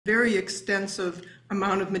very extensive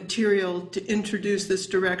amount of material to introduce this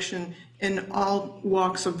direction in all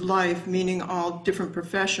walks of life, meaning all different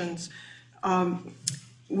professions.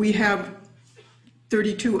 We have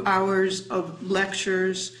 32 hours of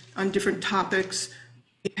lectures on different topics.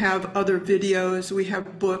 We have other videos, we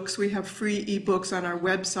have books, we have free ebooks on our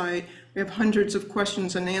website. We have hundreds of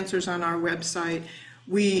questions and answers on our website.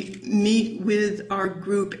 We meet with our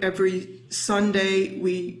group every Sunday.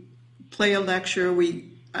 We play a lecture. We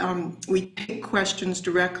take questions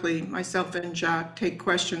directly. Myself and Jacque take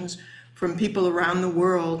questions from people around the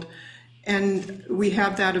world. And we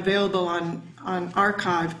have that available on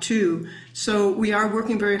archive too. So we are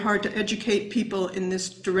working very hard to educate people in this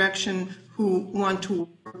direction who want to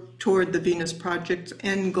work toward the Venus Project's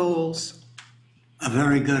end goals. A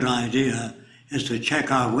very good idea is to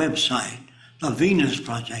check our website,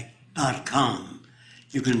 thevenusproject.com.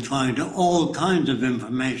 You can find all kinds of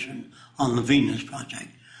information on the Venus Project,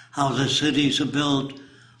 how the cities are built,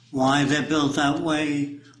 why they're built that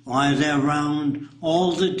way, why they're round,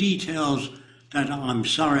 all the details that I'm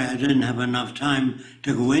sorry I didn't have enough time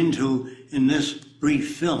to go into in this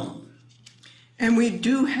brief film. And we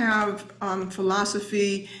do have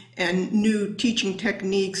philosophy and new teaching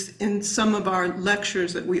techniques in some of our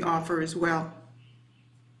lectures that we offer as well.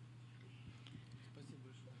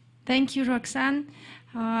 Thank you, Roxanne.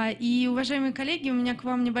 И, уважаемые коллеги, у меня к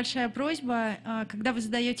вам небольшая просьба. Когда вы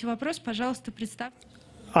задаете вопрос, пожалуйста, представьте.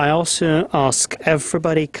 I also ask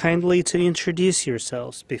everybody kindly to introduce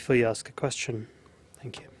yourselves before you ask a question.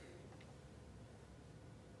 Thank you.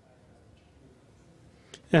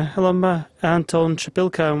 Hello, I'm Anton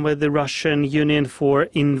Chapilka. I'm with the Russian Union for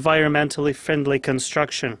Environmentally Friendly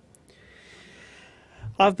Construction.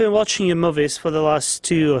 I've been watching your movies for the last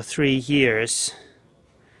 2 or 3 years.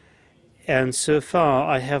 And so far,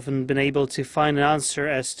 I haven't been able to find an answer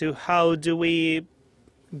as to how do we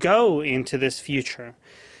go into this future.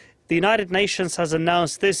 The United Nations has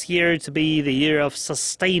announced this year to be the year of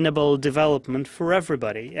sustainable development for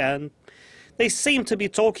everybody, and they seem to be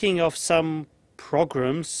talking of some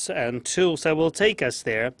programs and tools that will take us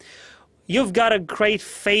there. You've got a great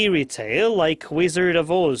fairy tale like Wizard of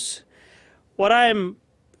Oz. What I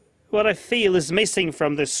feel is missing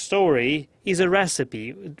from this story is a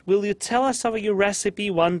recipe. Will you tell us of your recipe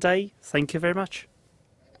one day? Thank you very much.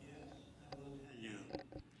 Yes, I will tell you.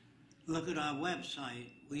 Look at our website.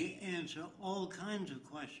 We answer all kinds of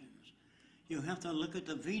questions. You have to look at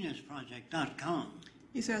thevenusproject.com.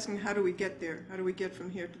 He's asking, how do we get there? How do we get from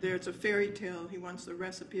here to there? It's a fairy tale. He wants the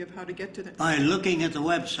recipe of how to get to there. By looking at the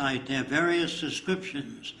website, there are various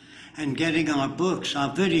descriptions, and getting our books, our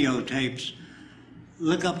videotapes.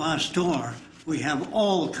 Look up our store. We have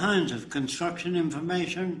all kinds of construction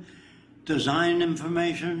information, design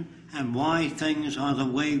information, and why things are the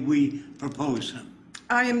way we propose them.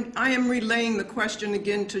 I am relaying the question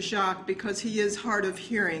again to Jacque because he is hard of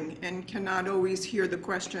hearing and cannot always hear the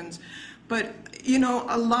questions. But, you know,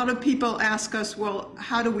 a lot of people ask us, well,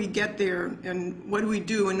 how do we get there and what do we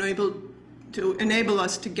do to enable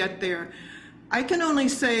us to get there? I can only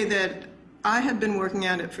say that I have been working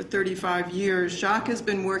at it for 35 years. Jacque has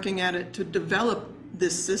been working at it to develop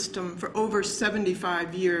this system for over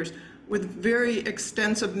 75 years with very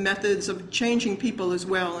extensive methods of changing people as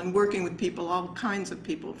well and working with people, all kinds of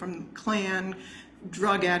people, from Klan,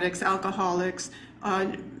 drug addicts, alcoholics,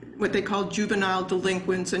 what they call juvenile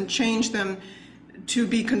delinquents, and change them to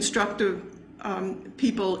be constructive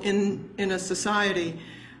people in a society.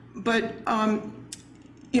 But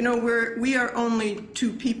you know, we are only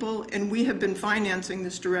 2 people, and we have been financing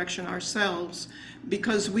this direction ourselves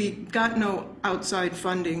because we got no outside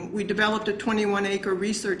funding. We developed a 21-acre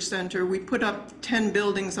research center. We put up 10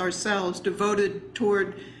 buildings ourselves devoted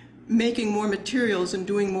toward making more materials and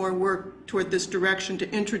doing more work toward this direction to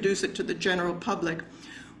introduce it to the general public.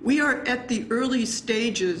 We are at the early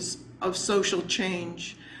stages of social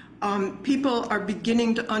change. People are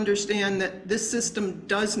beginning to understand that this system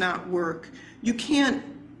does not work. You can't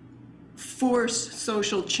force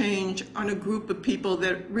social change on a group of people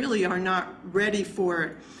that really are not ready for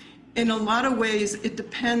it. In a lot of ways, it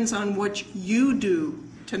depends on what you do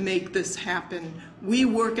to make this happen. We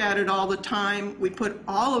work at it all the time. We put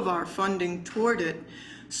all of our funding toward it.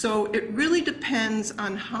 So it really depends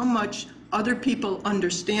on how much other people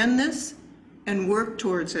understand this and work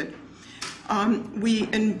towards it. We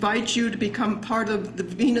invite you to become part of the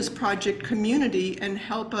Venus Project community and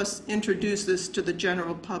help us introduce this to the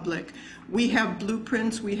general public. We have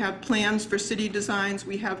blueprints, we have plans for city designs,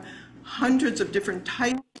 we have hundreds of different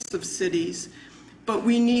types of cities, but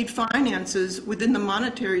we need finances within the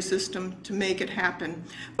monetary system to make it happen.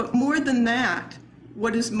 But more than that,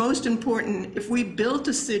 what is most important, if we built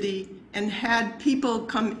a city and had people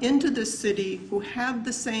come into the city who have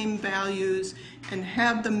the same values and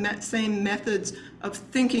have the same methods of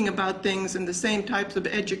thinking about things and the same types of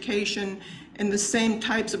education and the same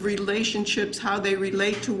types of relationships, how they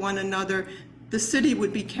relate to one another, the city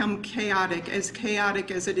would become chaotic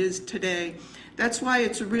as it is today. That's why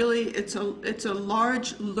it's a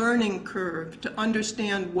large learning curve to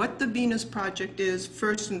understand what the Venus Project is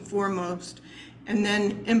first and foremost, and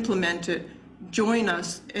then implement it. Join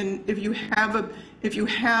us, and if you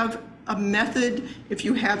have a method, if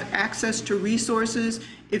you have access to resources,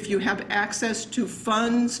 if you have access to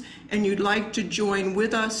funds, and you'd like to join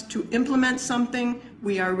with us to implement something,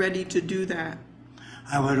 we are ready to do that.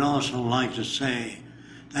 I would also like to say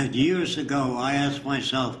that years ago I asked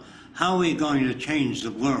myself, how are we going to change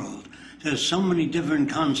the world? There's so many different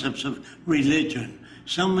concepts of religion,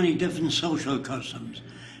 so many different social customs.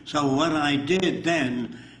 So what I did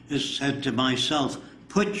then is said to myself,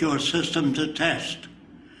 put your system to test.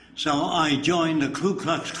 So I joined the Ku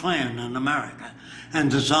Klux Klan in America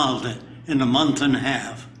and dissolved it in a month and a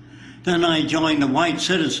half. Then I joined the White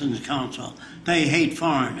Citizens Council. They hate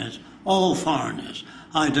foreigners, all foreigners.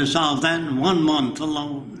 I dissolved that in 1 month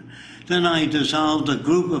alone. Then I dissolved a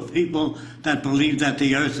group of people that believe that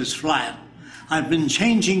the earth is flat. I've been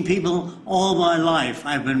changing people all my life.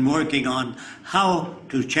 I've been working on how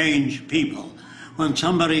to change people. When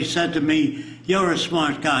somebody said to me, you're a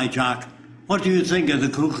smart guy, Jacque, what do you think of the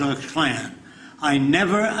Ku Klux Klan? I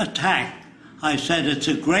never attacked. I said it's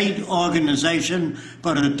a great organization,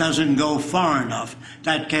 but it doesn't go far enough.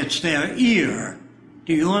 That gets their ear.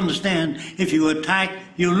 Do you understand? If you attack,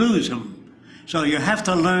 you lose them. So you have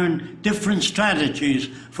to learn different strategies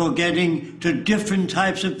for getting to different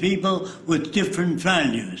types of people with different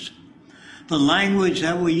values. The language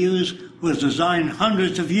that we use was designed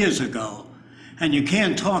hundreds of years ago. And you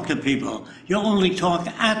can't talk to people. You only talk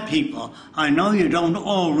at people. I know you don't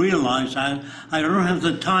all realize that. I don't have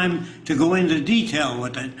the time to go into detail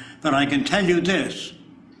with it, but I can tell you this,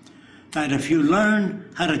 that if you learn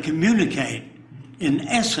how to communicate, in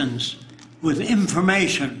essence, with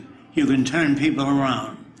information, you can turn people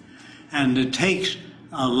around. And it takes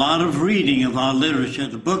a lot of reading of our literature.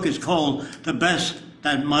 The book is called The Best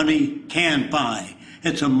That Money Can't Buy.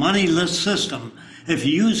 It's a moneyless system. If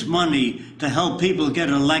you use money to help people get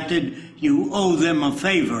elected, you owe them a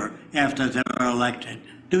favor after they're elected.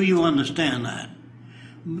 Do you understand that?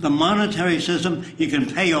 The monetary system, you can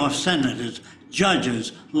pay off senators,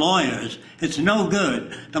 judges, lawyers. It's no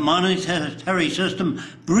good. The monetary system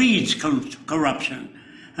breeds corruption.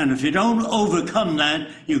 And if you don't overcome that,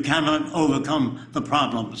 you cannot overcome the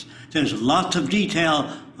problems. There's lots of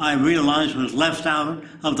detail I realize was left out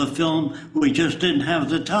of the film. We just didn't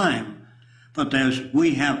have the time. But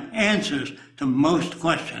we have answers to most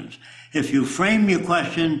questions. If you frame your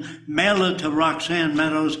question, mail it to Roxanne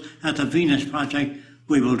Meadows at the Venus Project,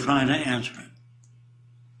 we will try to answer it.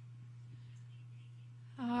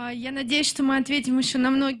 Я надеюсь, что мы ответим еще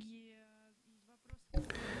на многие.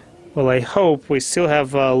 Well, I hope we still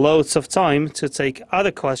have loads of time to take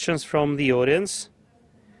other questions from the audience.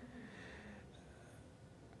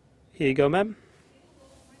 Here you go, ma'am.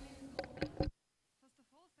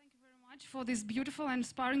 For this beautiful and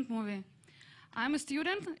inspiring movie. I'm a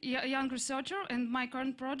student, a young researcher, and my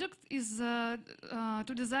current project is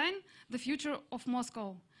to design the future of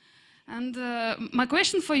Moscow. And my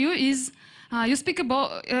question for you is, you speak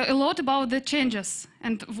a lot about the changes,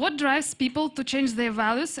 and what drives people to change their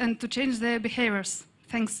values and to change their behaviors?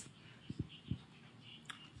 Thanks.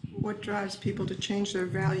 What drives people to change their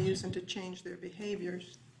values and to change their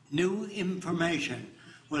behaviors? New information.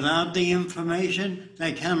 Without the information,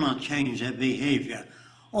 they cannot change their behavior.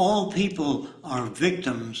 All people are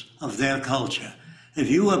victims of their culture. If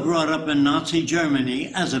you were brought up in Nazi Germany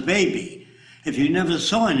as a baby, if you never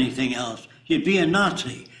saw anything else, you'd be a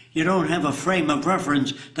Nazi. You don't have a frame of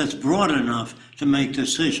reference that's broad enough to make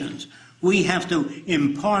decisions. We have to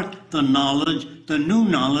impart the knowledge, the new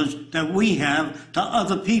knowledge that we have to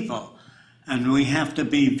other people. And we have to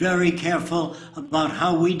be very careful about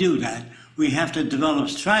how we do that. We have to develop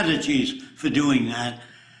strategies for doing that.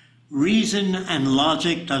 Reason and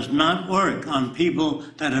logic does not work on people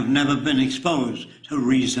that have never been exposed to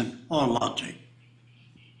reason or logic.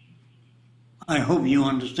 I hope you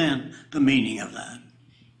understand the meaning of that.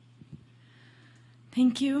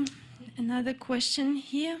 Thank you. Another question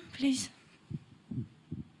here, please.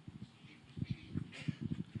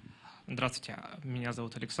 Здравствуйте, меня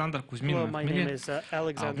зовут Александр Кузьмин. Hello, my name is У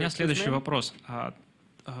Alexander меня следующий Kuzmin. вопрос.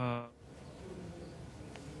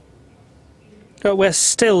 We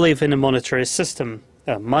still live in a monetary system,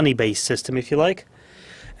 a money-based system, if you like.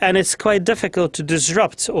 And it's quite difficult to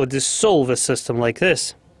disrupt or dissolve a system like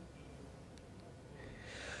this.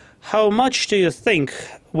 How much do you think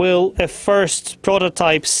will a first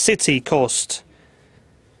prototype city cost?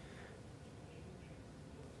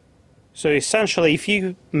 So essentially, if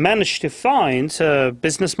you manage to find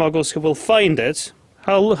business moguls who will find it,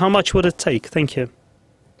 how much would it take? Thank you.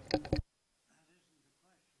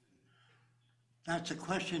 That's a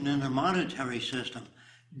question in a monetary system.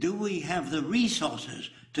 Do we have the resources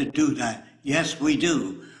to do that? Yes, we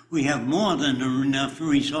do. We have more than enough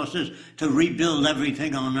resources to rebuild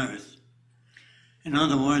everything on Earth. In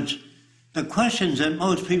other words, the questions that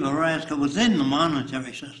most people are asking within the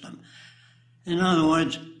monetary system. In other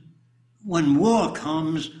words, when war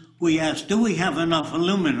comes, we ask, do we have enough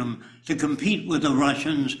aluminum to compete with the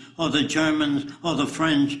Russians or the Germans or the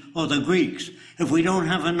French or the Greeks? If we don't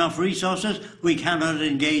have enough resources, we cannot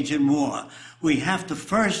engage in war. We have to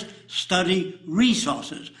first study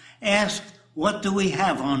resources. Ask, what do we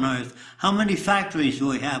have on Earth? How many factories do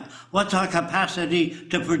we have? What's our capacity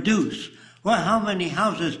to produce? Well, how many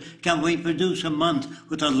houses can we produce a month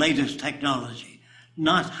with the latest technology?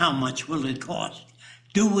 Not how much will it cost.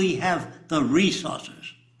 Do we have the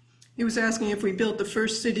resources? He was asking if we built the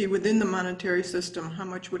first city within the monetary system, how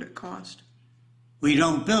much would it cost? We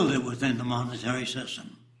don't build it within the monetary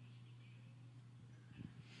system.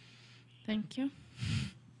 Thank you.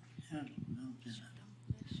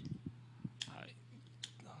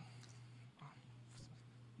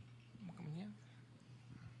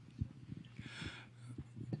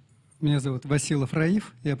 Меня зовут Василов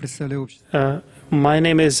Раиф, я представляю общество. My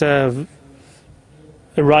name is Raif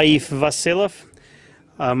Vasilov.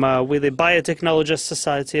 I'm with the Biotechnologist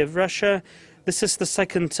Society of Russia. This is the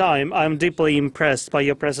second time. I'm deeply impressed by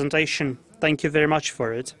your presentation. Thank you very much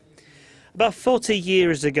for it. About 40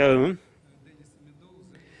 years ago,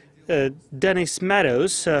 Dennis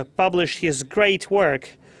Meadows published his great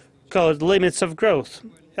work called Limits of Growth.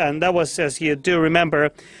 And that was, as you do remember,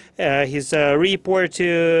 his report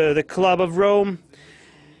to the Club of Rome.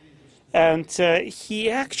 And he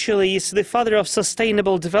actually is the father of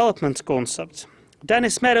sustainable development concept.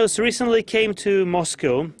 Dennis Meadows recently came to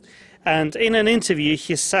Moscow, and in an interview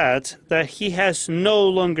he said that he has no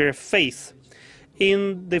longer faith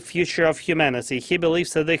in the future of humanity. He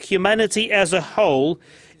believes that the humanity as a whole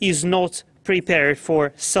is not prepared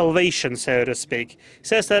for salvation, so to speak. He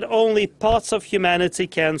says that only parts of humanity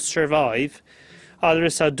can survive,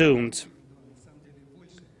 others are doomed.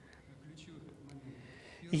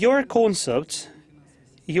 Your concept,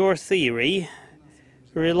 your theory,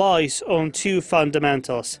 relies on two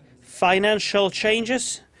fundamentals: financial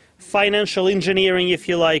changes, financial engineering, if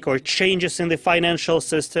you like, or changes in the financial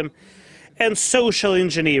system, and social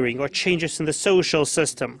engineering, or changes in the social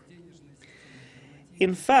system.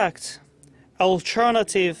 In fact,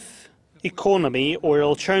 alternative economy or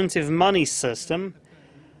alternative money system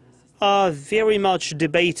are very much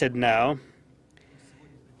debated now.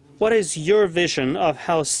 What is your vision of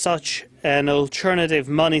how such an alternative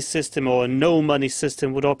money system or no money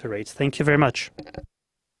system would operate? Thank you very much.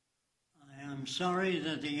 I am sorry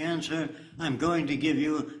that the answer I'm going to give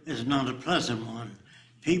you is not a pleasant one.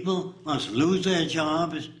 People must lose their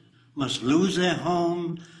jobs, must lose their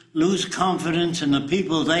home, lose confidence in the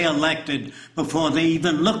people they elected before they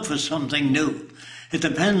even look for something new. It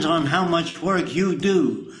depends on how much work you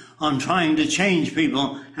do on trying to change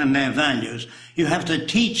people and their values. You have to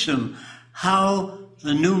teach them how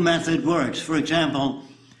the new method works. For example,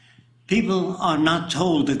 people are not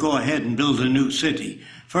told to go ahead and build a new city.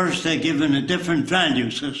 First, they're given a different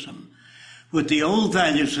value system. With the old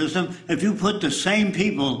value system, if you put the same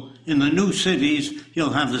people in the new cities,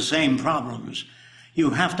 you'll have the same problems.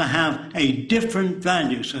 You have to have a different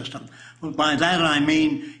value system. Well, by that I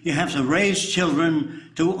mean you have to raise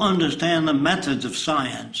children to understand the methods of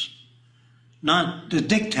science, not the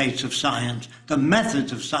dictates of science, the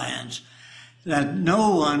methods of science. That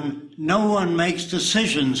no one makes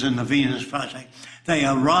decisions in the Venus Project. They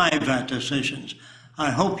arrive at decisions.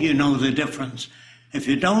 I hope you know the difference. If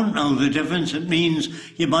you don't know the difference, it means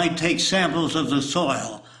you might take samples of the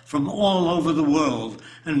soil from all over the world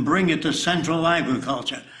and bring it to Central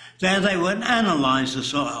Agriculture. There they would analyze the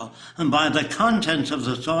soil, and by the contents of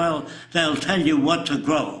the soil, they'll tell you what to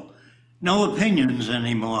grow. No opinions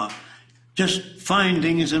anymore, just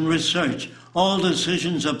findings and research. All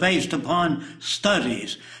decisions are based upon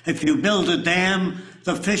studies. If you build a dam,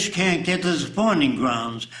 the fish can't get to the spawning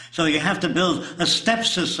grounds, so you have to build a step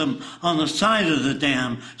system on the side of the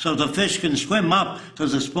dam so the fish can swim up to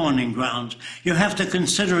the spawning grounds. You have to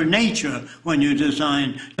consider nature when you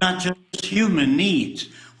design, not just human needs.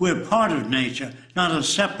 We're part of nature, not a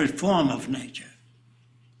separate form of nature.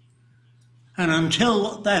 And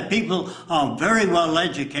until that people are very well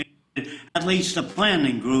educated, at least a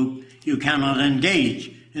planning group, you cannot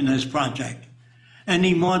engage in this project.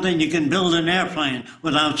 Any more than you can build an airplane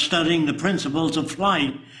without studying the principles of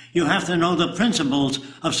flight, you have to know the principles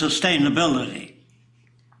of sustainability.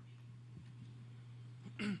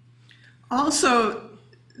 Also,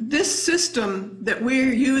 this system that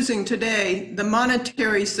we're using today, the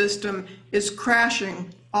monetary system, is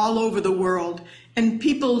crashing all over the world, and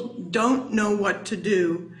people don't know what to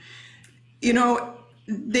do. You know,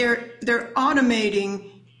 they're automating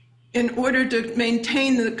in order to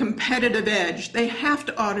maintain the competitive edge. They have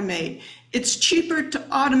to automate. It's cheaper to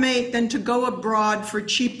automate than to go abroad for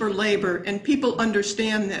cheaper labor, and people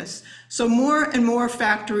understand this. So more and more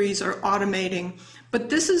factories are automating. But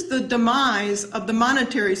this is the demise of the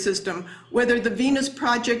monetary system. Whether the Venus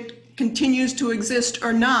Project continues to exist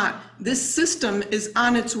or not, this system is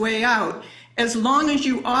on its way out. As long as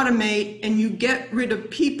you automate and you get rid of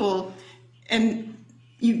people, and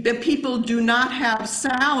the people do not have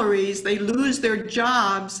salaries, they lose their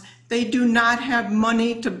jobs, they do not have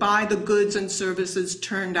money to buy the goods and services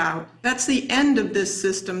turned out. That's the end of this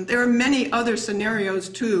system. There are many other scenarios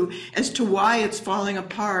too as to why it's falling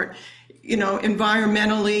apart, you know,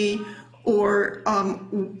 environmentally or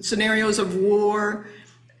scenarios of war.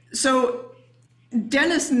 So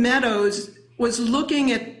Dennis Meadows was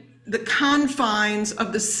looking at the confines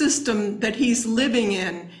of the system that he's living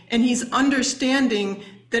in, and he's understanding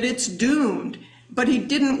that it's doomed, but he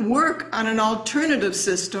didn't work on an alternative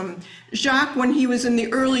system. Jacque, when he was in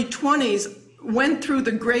the early 20s, went through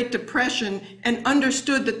the Great Depression and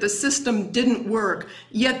understood that the system didn't work,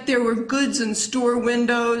 yet there were goods in store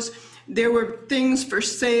windows, there were things for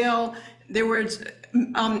sale, there was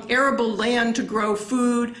arable land to grow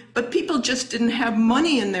food, but people just didn't have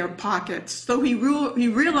money in their pockets. So he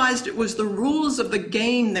realized it was the rules of the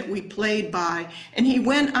game that we played by, and he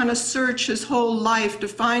went on a search his whole life to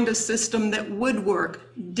find a system that would work.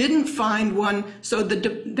 Didn't find one, so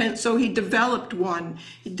he developed one.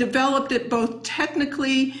 He developed it both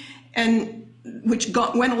technically and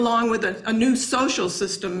went along with a new social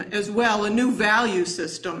system as well, a new value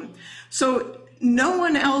system. So no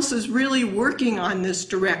one else is really working on this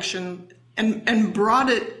direction and brought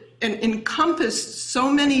it and encompassed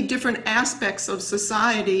so many different aspects of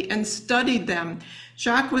society and studied them.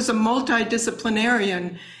 Jacque was a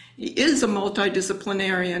multidisciplinarian. He is a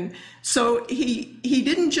multidisciplinarian. So he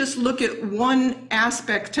didn't just look at one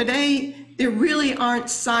aspect. Today, there really aren't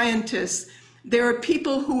scientists. There are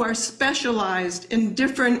people who are specialized in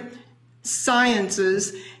different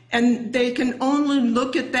sciences, and they can only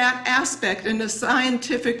look at that aspect in a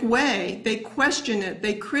scientific way. They question it,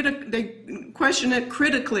 they question it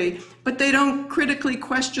critically, but they don't critically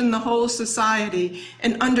question the whole society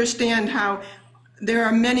and understand how there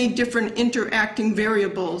are many different interacting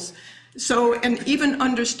variables. So, and even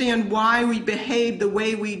understand why we behave the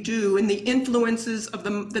way we do and the influences of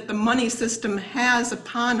that the money system has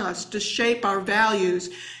upon us to shape our values.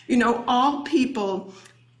 You know, all people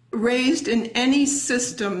raised in any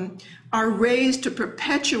system are raised to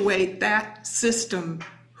perpetuate that system.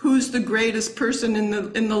 Who's the greatest person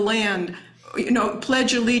in the land? You know,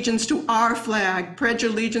 pledge allegiance to our flag, pledge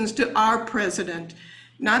allegiance to our president.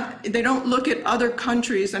 They don't look at other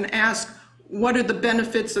countries and ask, what are the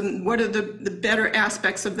benefits and what are the better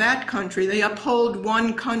aspects of that country? They uphold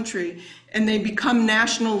one country and they become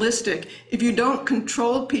nationalistic. If you don't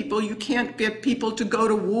control people, you can't get people to go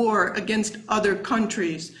to war against other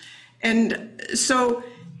countries. And so,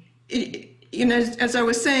 you know, as I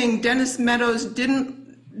was saying, Dennis Meadows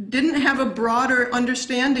didn't have a broader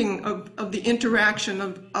understanding of the interaction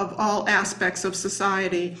of all aspects of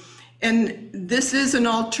society. And this is an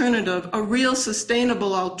alternative, a real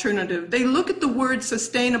sustainable alternative. They look at the word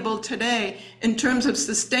sustainable today in terms of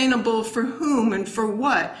sustainable for whom and for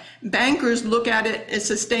what. Bankers look at it as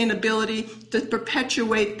sustainability to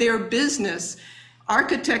perpetuate their business.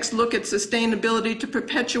 Architects look at sustainability to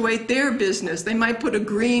perpetuate their business. They might put a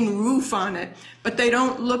green roof on it, but they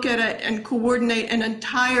don't look at it and coordinate an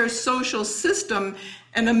entire social system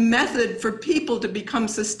and a method for people to become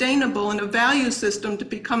sustainable and a value system to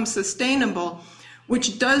become sustainable,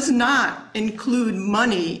 which does not include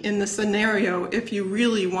money in the scenario if you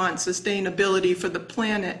really want sustainability for the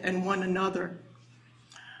planet and one another.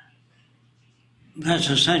 That's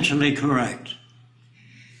essentially correct.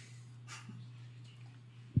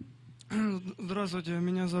 Здравствуйте,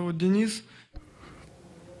 меня зовут Денис.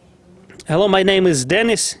 Hello, my name is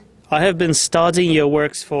Dennis. I have been studying your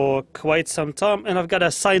works for quite some time, and I've got a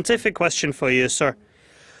scientific question for you, sir.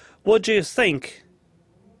 What do you think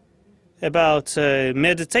about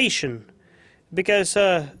meditation? Because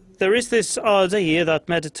there is this idea that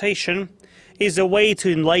meditation is a way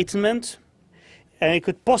to enlightenment, and it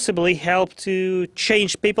could possibly help to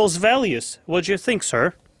change people's values. What do you think,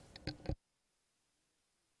 sir?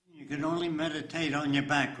 You can only meditate on your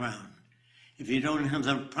background. If you don't have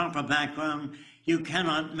the proper background, you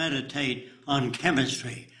cannot meditate on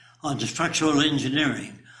chemistry, on structural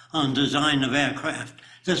engineering, on design of aircraft.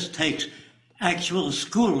 This takes actual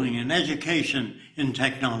schooling and education in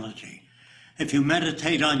technology. If you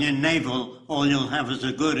meditate on your navel, all you'll have is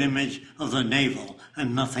a good image of the navel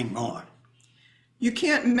and nothing more. You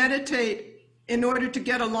can't meditate in order to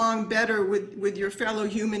get along better with your fellow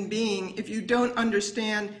human being if you don't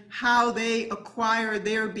understand how they acquire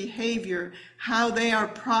their behavior, how they are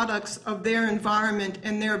products of their environment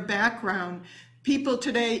and their background. People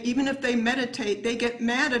today, even if they meditate, they get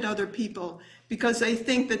mad at other people because they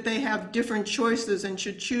think that they have different choices and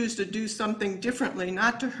should choose to do something differently,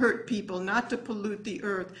 not to hurt people, not to pollute the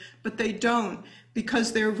earth, but they don't,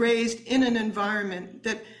 because they're raised in an environment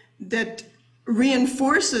that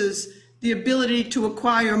reinforces the ability to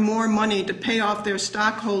acquire more money to pay off their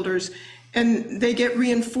stockholders, and they get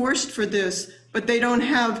reinforced for this, but they don't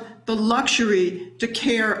have the luxury to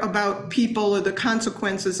care about people or the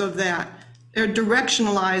consequences of that. They're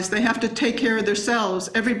directionalized. They have to take care of themselves.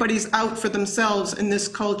 Everybody's out for themselves in this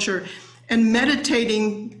culture. And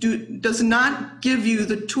meditating does not give you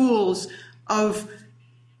the tools of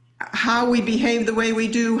how we behave the way we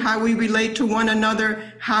do, how we relate to one another,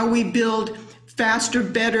 how we build faster,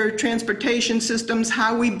 better transportation systems,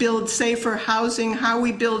 how we build safer housing, how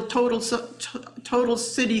we build total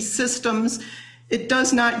city systems. It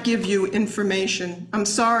does not give you information. I'm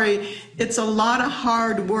sorry, it's a lot of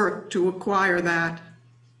hard work to acquire that.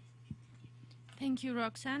 Thank you,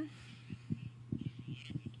 Roxanne.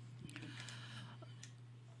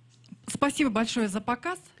 Спасибо большое за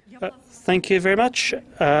показ. Thank you very much.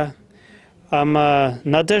 I'm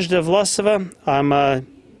Nadezhda Vlasova. I'm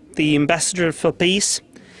the ambassador for peace.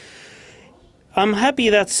 I'm happy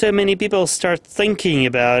that so many people start thinking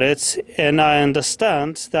about it, and I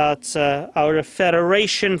understand that our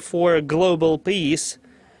Federation for Global Peace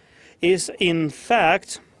is in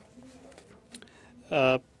fact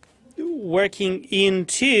working in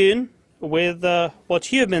tune with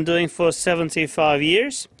what you've been doing for 75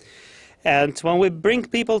 years. And when we bring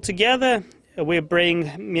people together, we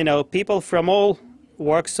bring, people from all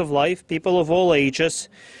walks of life, people of all ages.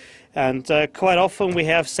 And quite often we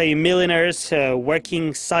have, say, millionaires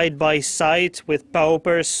working side by side with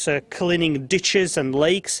paupers, cleaning ditches and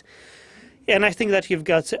lakes. And I think that you've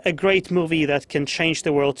got a great movie that can change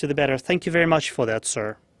the world to the better. Thank you very much for that,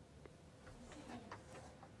 sir.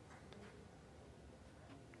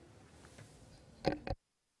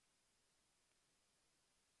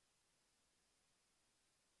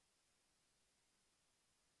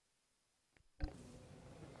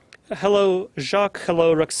 Hello, Jacque.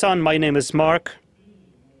 Hello, Roxanne. My name is Mark.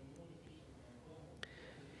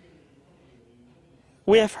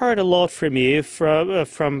 We have heard a lot from you,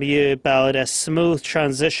 about a smooth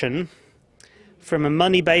transition from a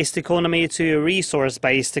money-based economy to a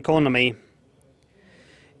resource-based economy.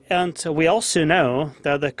 And we also know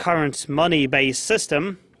that the current money-based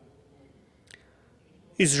system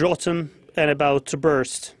is rotten and about to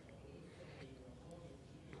burst.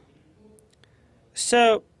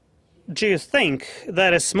 So, do you think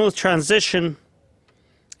that a smooth transition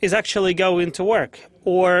is actually going to work?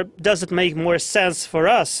 Or does it make more sense for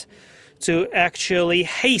us to actually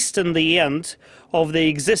hasten the end of the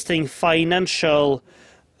existing financial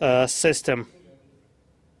system?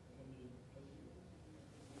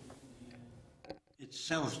 It's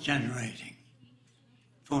self-generating,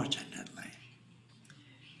 fortunately.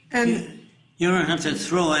 And you don't have to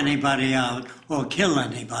throw anybody out or kill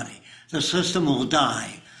anybody. The system will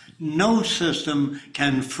die. No system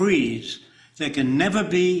can freeze. There can never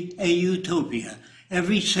be a utopia.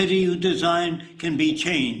 Every city you design can be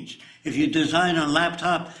changed. If you design a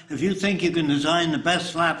laptop, if you think you can design the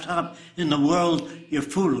best laptop in the world, you're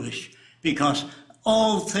foolish, because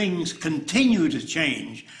all things continue to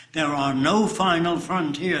change. There are no final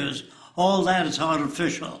frontiers. All that is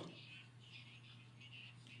artificial.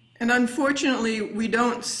 And unfortunately, we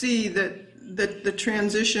don't see that the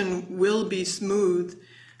transition will be smooth,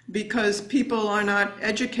 because people are not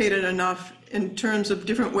educated enough in terms of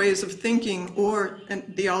different ways of thinking or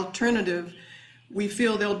the alternative. We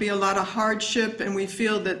feel there'll be a lot of hardship, and we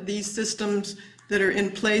feel that these systems that are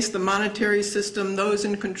in place, the monetary system, those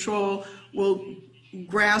in control, will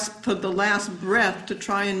grasp to the last breath to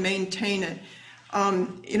try and maintain it.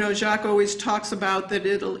 Jacque always talks about that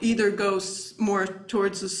it'll either go more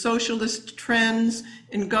towards the socialist trends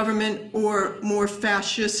in government or more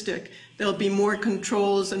fascistic. There'll be more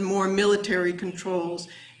controls and more military controls.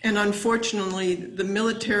 And unfortunately, the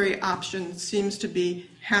military option seems to be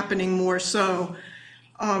happening more so.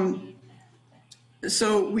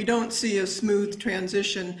 So we don't see a smooth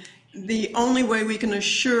transition. The only way we can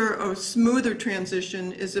assure a smoother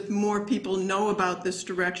transition is if more people know about this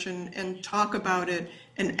direction and talk about it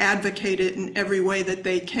and advocate it in every way that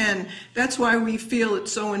they can. That's why we feel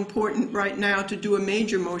it's so important right now to do a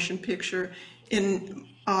major motion picture in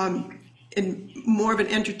more of an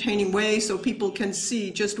entertaining way so people can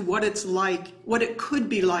see just what it's like, what it could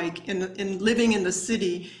be like in living in the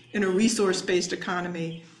city in a resource-based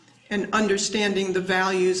economy, and understanding the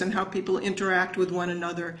values and how people interact with one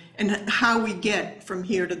another and how we get from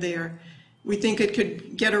here to there. We think it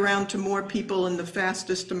could get around to more people in the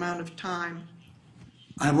fastest amount of time.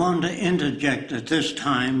 I want to interject at this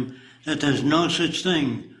time that there's no such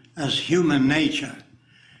thing as human nature.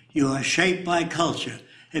 You are shaped by culture.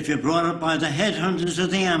 If you're brought up by the headhunters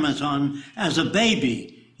of the Amazon as a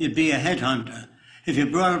baby, you'd be a headhunter. If you're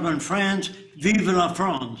brought up in France, vive la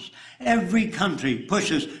France. Every country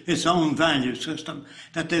pushes its own value system,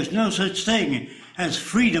 that there's no such thing as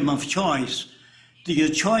freedom of choice. Your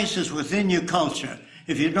choice is within your culture.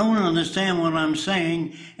 If you don't understand what I'm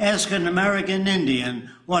saying, ask an American Indian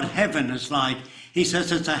what heaven is like. He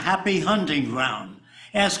says it's a happy hunting ground.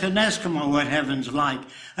 Ask an Eskimo what heaven's like.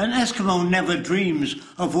 An Eskimo never dreams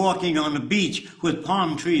of walking on a beach with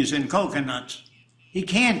palm trees and coconuts. You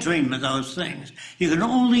can't dream of those things. You can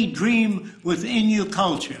only dream within your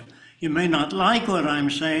culture. You may not like what I'm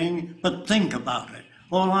saying, but think about it.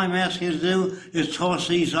 All I'm asking you to do is toss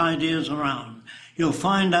these ideas around. You'll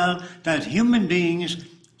find out that human beings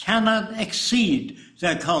cannot exceed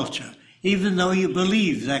their culture, even though you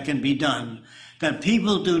believe that can be done. That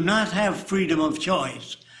people do not have freedom of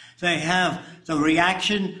choice. They have the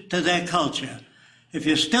reaction to their culture. If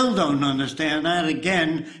you still don't understand that,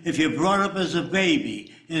 again, if you're brought up as a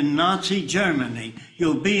baby in Nazi Germany,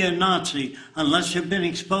 you'll be a Nazi unless you've been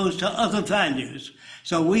exposed to other values.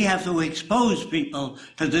 So we have to expose people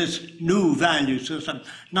to this new value system,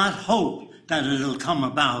 not hope that it'll come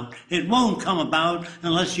about. It won't come about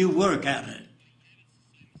unless you work at it.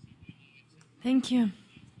 Thank you.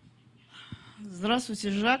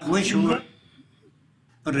 Здравствуйте, Жак. Wish it were,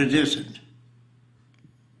 but it isn't.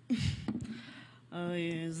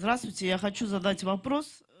 Здравствуйте, я хочу задать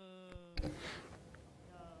вопрос.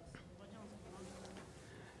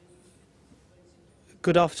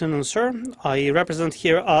 Good afternoon, sir. I represent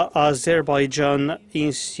here Azerbaijan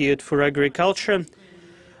Institute for Agriculture.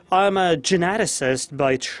 I'm a geneticist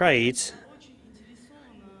by trade.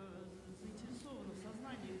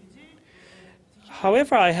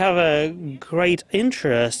 However, I have a great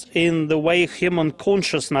interest in the way human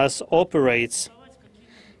consciousness operates.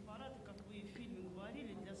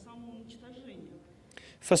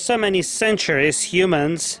 For so many centuries,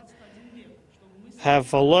 humans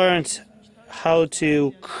have learned how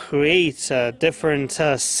to create different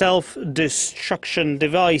self-destruction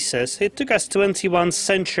devices. It took us 21st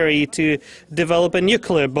century to develop a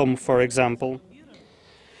nuclear bomb, for example.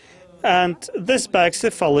 And this begs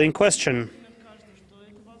the following question.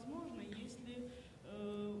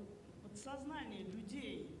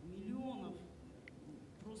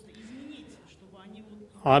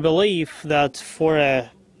 I believe that for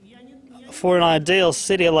an ideal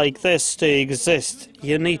city like this to exist,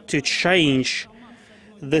 you need to change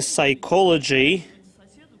the psychology,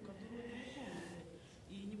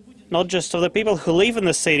 not just of the people who live in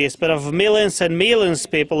the cities, but of millions and millions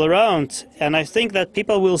of people around. And I think that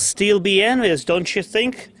people will still be envious, don't you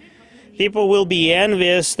think? People will be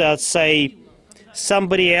envious that, say,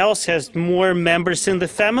 somebody else has more members in the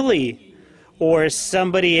family, or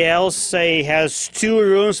somebody else, say, has 2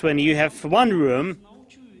 rooms when you have 1 room.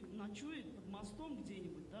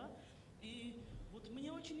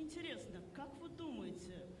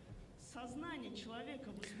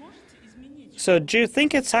 So do you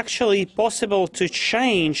think it's actually possible to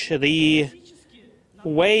change the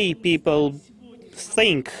way people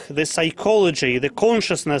think, the psychology, the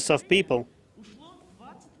consciousness of people?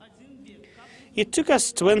 It took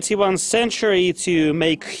us 21st century to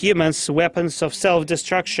make humans weapons of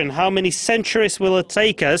self-destruction. How many centuries will it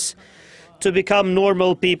take us to become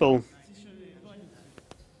normal people?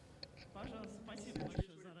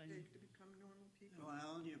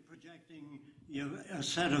 Well, you're projecting a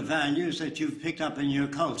set of values that you've picked up in your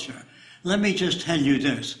culture. Let me just tell you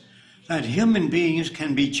this, that human beings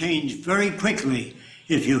can be changed very quickly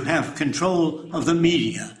if you have control of the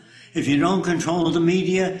media. If you don't control the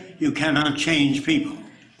media, you cannot change people.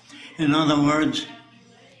 In other words,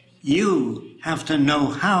 you have to know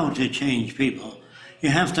how to change people. You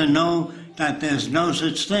have to know that there's no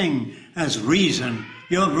such thing as reason.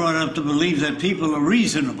 You're brought up to believe that people are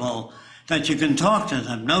reasonable, that you can talk to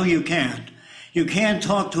them. No, you can't. You can't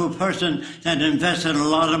talk to a person that invested a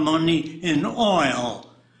lot of money in oil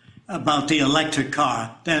about the electric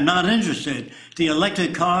car. They're not interested. The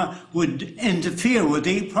electric car would interfere with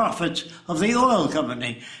the profits of the oil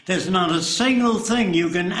company. There's not a single thing you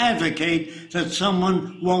can advocate that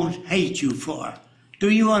someone won't hate you for. Do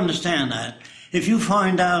you understand that? If you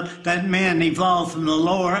find out that man evolved from the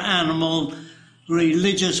lower animal,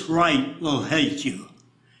 religious right will hate you.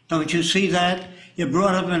 Don't you see that? You're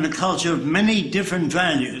brought up in a culture of many different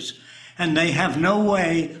values, and they have no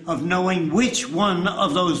way of knowing which one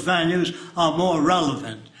of those values are more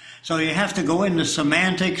relevant. So you have to go into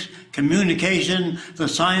semantics, communication, the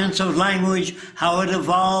science of language, how it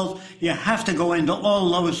evolved. You have to go into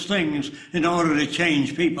all those things in order to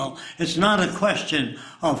change people. It's not a question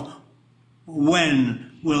of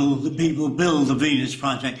when will the people build the Venus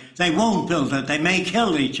Project. They won't build it. They may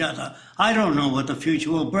kill each other. I don't know what the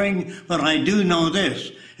future will bring, but I do know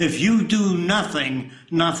this. If you do nothing,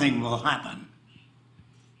 nothing will happen.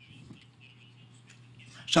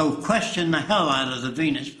 So question the hell out of the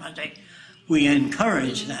Venus Project. We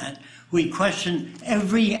encourage that. We question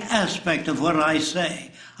every aspect of what I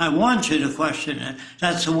say. I want you to question it.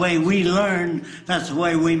 That's the way we learn. That's the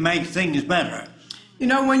way we make things better. You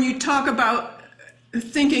know, when you talk about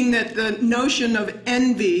thinking that the notion of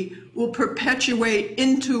envy will perpetuate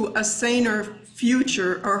into a saner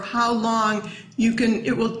future, or how long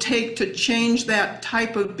it will take to change that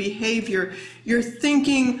type of behavior, you're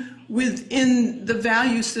thinking within the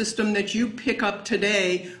value system that you pick up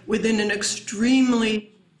today within an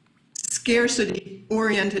extremely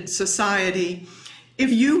scarcity-oriented society.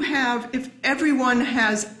 If everyone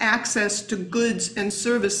has access to goods and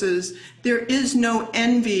services, there is no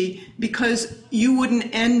envy, because you wouldn't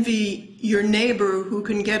envy your neighbor who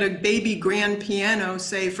can get a baby grand piano,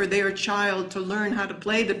 say, for their child to learn how to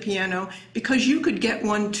play the piano, because you could get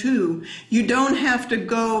one too. You don't have to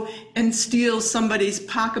go and steal somebody's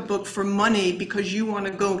pocketbook for money because you want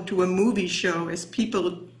to go to a movie show, as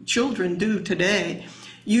children do today.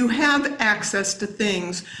 You have access to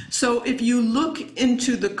things. So if you look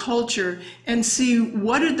into the culture and see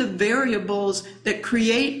what are the variables that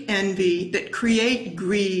create envy, that create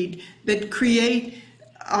greed, that create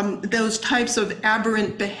those types of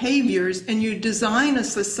aberrant behaviors, and you design a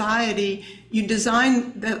society, you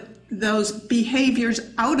design those behaviors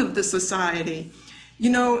out of the society.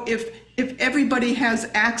 You know, if everybody has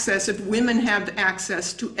access, if women have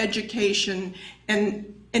access to education and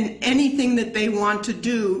anything that they want to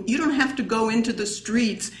do, you don't have to go into the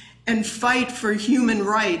streets and fight for human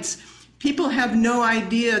rights. People have no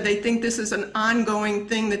idea. They think this is an ongoing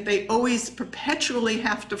thing that they always perpetually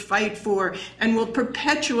have to fight for and will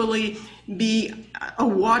perpetually be a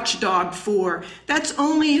watchdog for. That's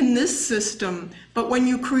only in this system. But when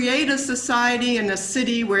you create a society and a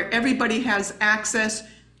city where everybody has access,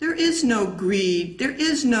 there is no greed, there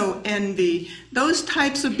is no envy. Those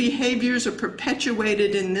types of behaviors are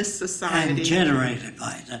perpetuated in this society. And generated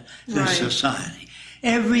by the society.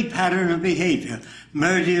 Every pattern of behavior,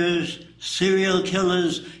 murderers, serial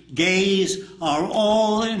killers, gays, are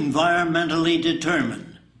all environmentally determined.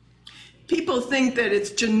 People think that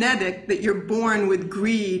it's genetic, that you're born with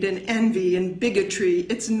greed and envy and bigotry.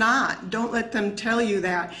 It's not. Don't let them tell you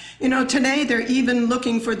that. You know, today they're even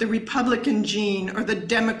looking for the Republican gene or the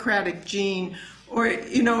Democratic gene, or,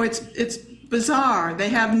 you know, it's bizarre. They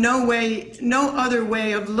have no other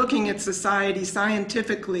way of looking at society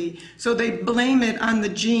scientifically, so they blame it on the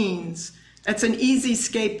genes. That's an easy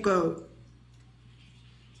scapegoat.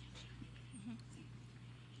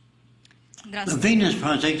 The Venus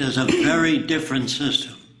Project is a very different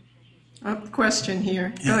system. A question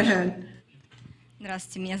here. Yes. Go ahead.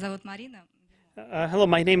 Здравствуйте, меня зовут Марина. Hello,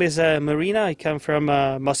 my name is Marina. I come from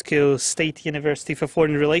Moscow State University for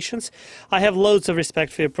Foreign Relations. I have loads of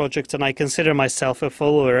respect for your project, and I consider myself a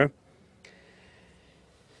follower.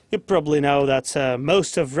 You probably know that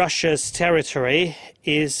most of Russia's territory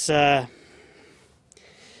is in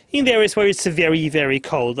the areas where it's very, very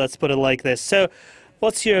cold, let's put it like this. So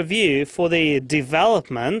what's your view for the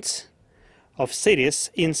development of cities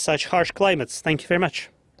in such harsh climates? Thank you very much.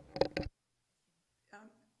 The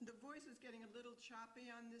voice is getting a little choppy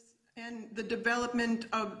on this, and the development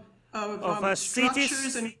of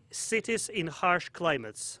structures and cities in harsh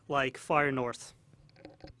climates, like far north.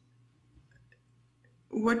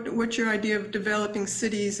 What's your idea of developing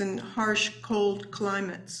cities in harsh, cold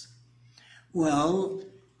climates? Well,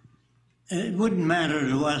 it wouldn't matter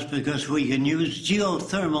to us because we can use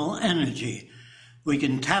geothermal energy. We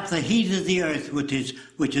can tap the heat of the earth, which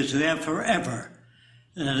is there forever.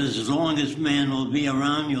 That is, as long as man will be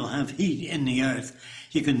around, you'll have heat in the earth.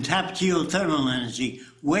 You can tap geothermal energy,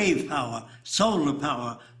 wave power, solar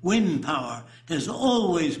power, wind power. There's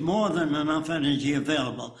always more than enough energy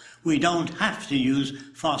available. We don't have to use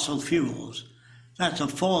fossil fuels. That's a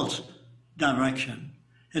false direction.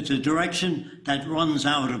 It's a direction that runs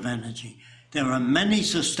out of energy. There are many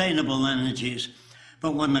sustainable energies,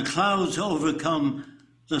 but when the clouds overcome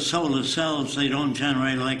the solar cells, they don't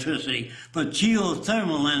generate electricity. But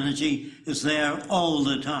geothermal energy is there all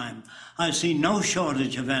the time. I see no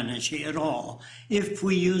shortage of energy at all if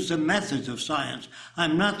we use the methods of science.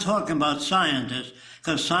 I'm not talking about scientists,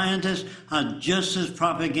 because scientists are just as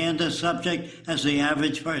propaganda subject as the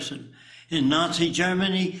average person. In Nazi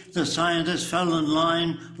Germany, the scientists fell in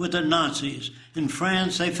line with the Nazis. In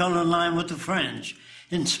France, they fell in line with the French.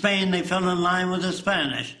 In Spain, they fell in line with the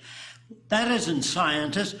Spanish. That isn't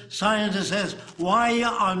scientists. Scientists ask, why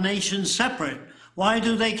are nations separate? Why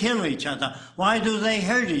do they kill each other? Why do they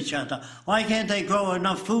hurt each other? Why can't they grow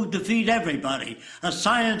enough food to feed everybody? A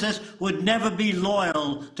scientist would never be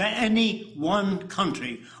loyal to any one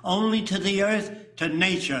country, only to the earth, to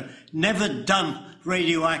nature. Never dump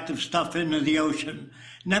radioactive stuff into the ocean.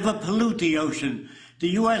 Never pollute the ocean. The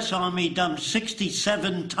U.S. Army dumped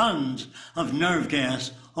 67 tons of nerve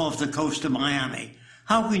gas off the coast of Miami.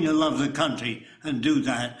 How can you love the country and do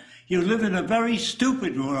that? You live in a very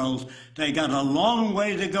stupid world. They got a long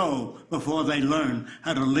way to go before they learn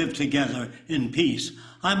how to live together in peace.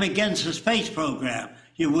 I'm against the space program.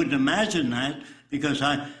 You wouldn't imagine that because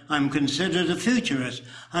I'm considered a futurist.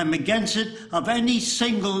 I'm against it of any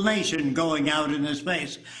single nation going out into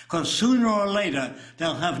space, because sooner or later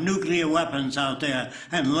they'll have nuclear weapons out there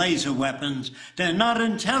and laser weapons. They're not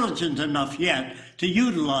intelligent enough yet to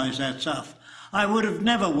utilize that stuff. I would have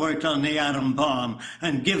never worked on the atom bomb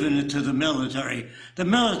and given it to the military. The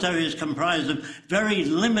military is comprised of very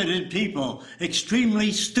limited people,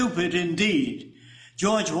 extremely stupid indeed.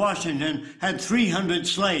 George Washington had 300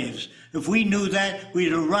 slaves. If we knew that,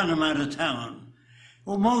 we'd have run them out of town.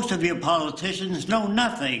 Well, most of your politicians know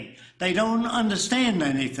nothing. They don't understand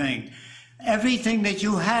anything. Everything that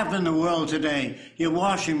you have in the world today, your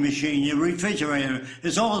washing machine, your refrigerator,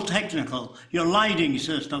 is all technical, your lighting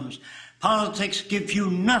systems. Politics give you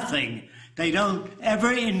nothing. They don't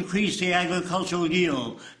ever increase the agricultural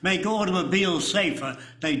yield, make automobiles safer.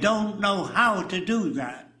 They don't know how to do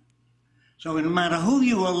that. So no matter who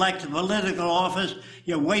you elect to political office,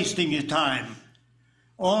 you're wasting your time.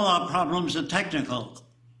 All our problems are technical,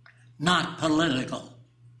 not political.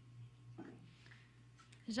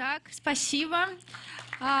 Жак, спасибо.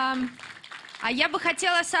 Я бы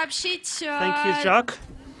хотела сообщить... Thank you, Jacque.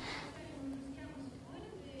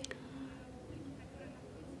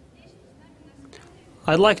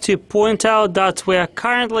 I'd like to point out that we are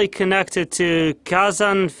currently connected to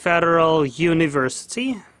Kazan Federal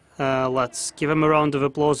University. Let's give them a round of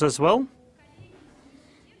applause as well.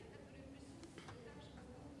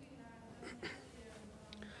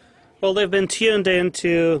 Well, they've been tuned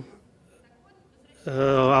into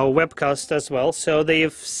our webcast as well, so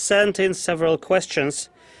they've sent in several questions,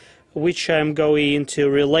 which I'm going to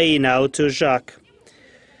relay now to Jacque.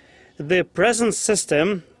 The present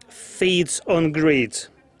system feeds on greed,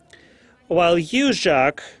 while you,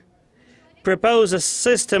 Jacque, propose a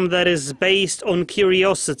system that is based on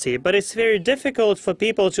curiosity, but it's very difficult for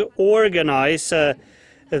people to organize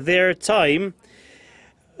their time.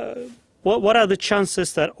 What are the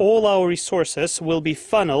chances that all our resources will be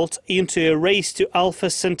funneled into a race to Alpha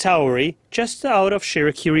Centauri just out of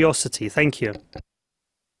sheer curiosity? Thank you. Today's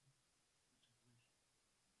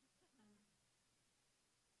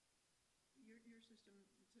system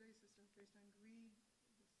is based on greed. The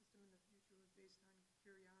system in the future is based on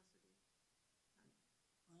curiosity.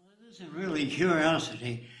 Well, it isn't really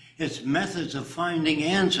curiosity. It's methods of finding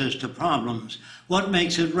answers to problems. What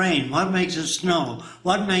makes it rain? What makes it snow?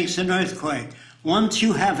 What makes an earthquake? Once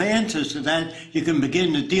you have answers to that, you can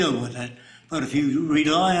begin to deal with it. But if you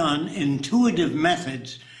rely on intuitive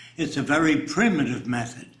methods, it's a very primitive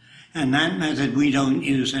method. And that method we don't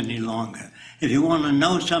use any longer. If you want to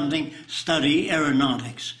know something, study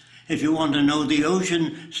aeronautics. If you want to know the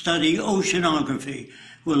ocean, study oceanography.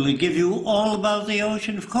 Will it give you all about the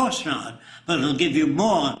ocean? Of course not. But it'll give you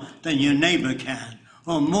more than your neighbor can,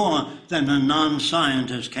 or more than a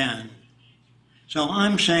non-scientist can. So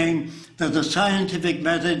I'm saying that the scientific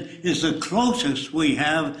method is the closest we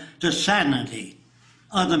have to sanity.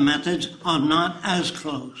 Other methods are not as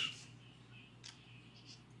close.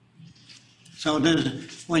 So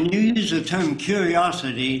when you use the term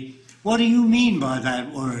curiosity, what do you mean by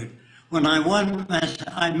that word? When I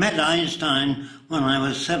met Einstein when I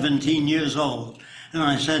was 17 years old, and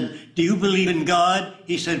I said, "Do you believe in God?"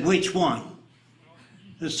 He said, "Which one?"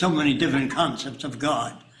 There's so many different concepts of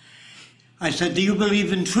God. I said, "Do you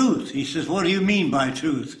believe in truth?" He says, "What do you mean by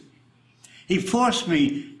truth?" He forced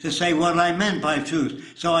me to say what I meant by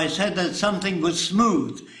truth. So I said that something was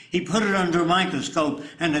smooth. He put it under a microscope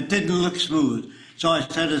and it didn't look smooth. So I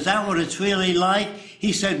said, "Is that what it's really like?"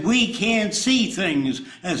 He said, "We can't see things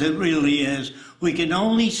as it really is. We can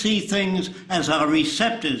only see things as our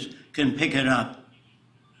receptors can pick it up.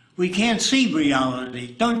 We can't see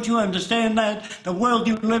reality. Don't you understand that? The world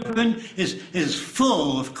you live in is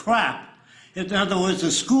full of crap. In other words,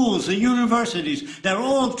 the schools, the universities, they're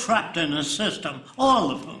all trapped in a system,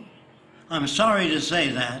 all of them. I'm sorry to say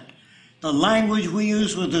that. The language we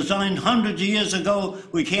use was designed hundreds of years ago.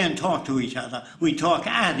 We can't talk to each other. We talk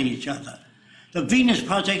at each other. The Venus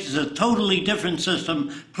Project is a totally different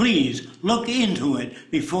system. Please look into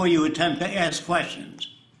it before you attempt to ask questions.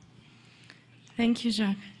 Thank you,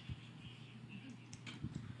 Jacque.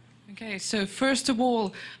 Okay, so first of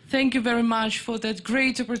all, thank you very much for that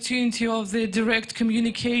great opportunity of the direct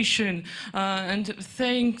communication, and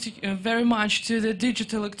thank you very much to the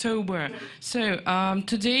Digital October. So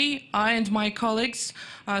today, I and my colleagues,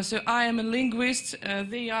 so I am a linguist,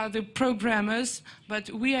 they are the programmers, but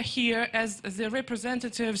we are here as the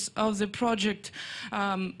representatives of the project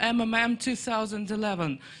MMM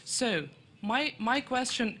 2011. So my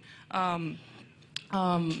question,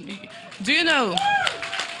 do you know?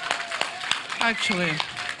 Actually,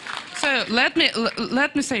 so let me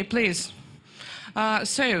say, please.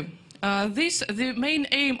 The main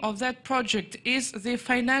aim of that project is the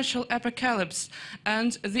financial apocalypse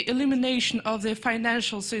and the elimination of the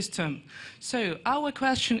financial system. So our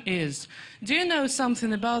question is, do you know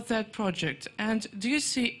something about that project, and do you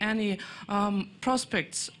see any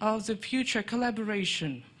prospects of the future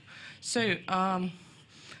collaboration? So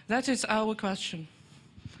that is our question.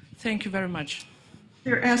 Thank you very much.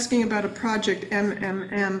 You're asking about a project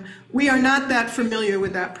MMM. We are not that familiar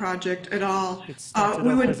with that project at all.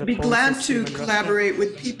 We would be glad to collaborate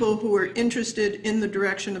with people who are interested in the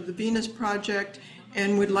direction of the Venus Project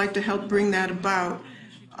and would like to help bring that about.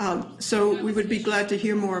 So we would be glad to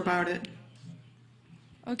hear more about it.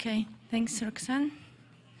 Okay, thanks, Roxanne.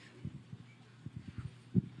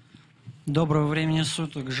 Доброго времени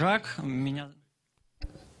суток, Жак.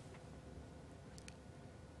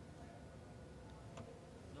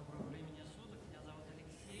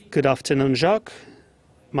 Good afternoon, Jacque.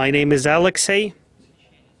 My name is Alexei.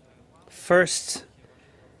 First,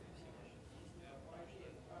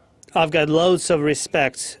 I've got loads of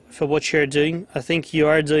respect for what you're doing. I think you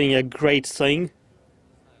are doing a great thing.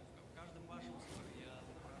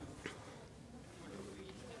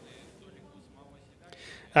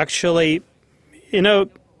 Actually, you know,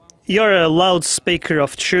 you're a loudspeaker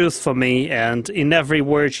of truth for me, and in every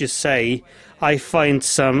word you say, I find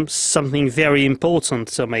something very important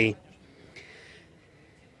to me.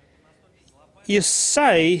 You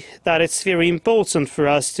say that it's very important for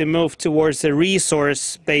us to move towards a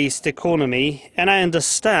resource-based economy, and I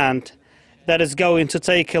understand that it's going to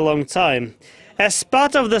take a long time. As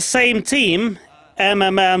part of the same team,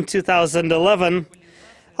 MMM 2011,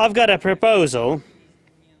 I've got a proposal.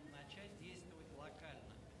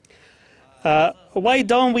 Why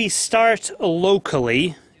don't we start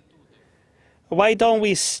locally? Why don't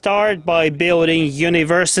we start by building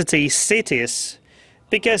university cities?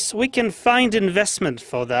 Because we can find investment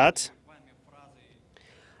for that.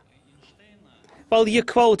 Well, you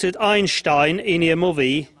quoted Einstein in your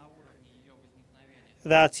movie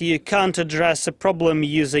that you can't address a problem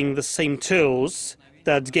using the same tools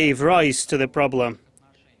that gave rise to the problem.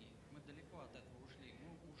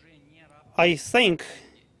 I think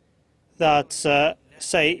that,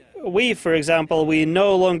 say, we, for example, we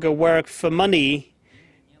no longer work for money.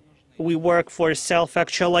 We work for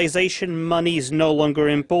self-actualization. Money is no longer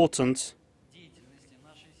important.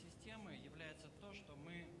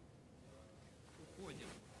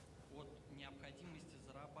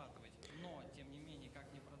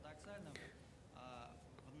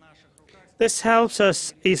 This helps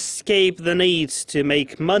us escape the need to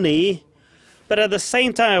make money, but at the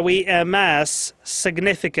same time we amass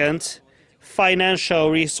significant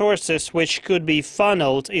financial resources which could be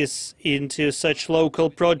funneled into such local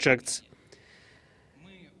projects.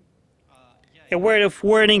 A word of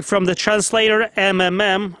warning from the translator: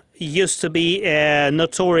 MMM used to be a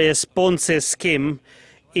notorious Ponzi scheme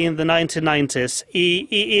in the 1990s.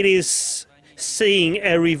 It is seeing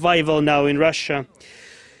a revival now in Russia.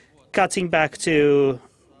 cutting back to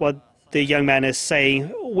what the young man is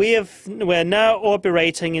saying, we're now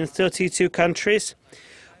operating in 32 countries.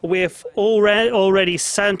 We've already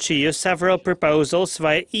sent to you several proposals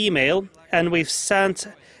via email, and we've sent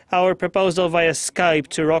our proposal via Skype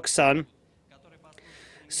to Roxanne.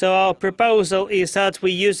 So our proposal is that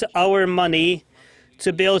we use our money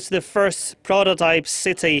to build the first prototype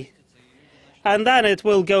city, and then it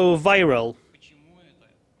will go viral.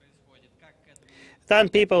 Then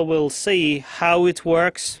people will see how it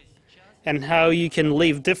works and how you can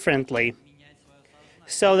live differently,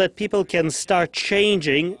 so that people can start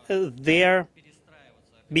changing their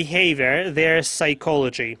behavior, their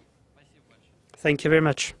psychology. Thank you very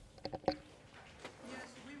much. Yes,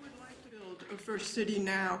 we would like to build a first city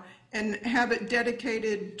now and have it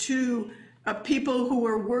dedicated to people who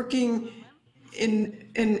are working in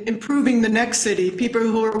improving the next city, people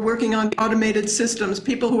who are working on automated systems,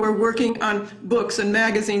 people who are working on books and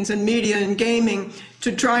magazines and media and gaming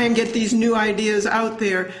to try and get these new ideas out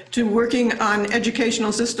there, to working on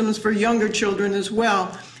educational systems for younger children as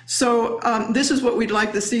well. So this is what we'd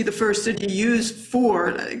like to see the first city used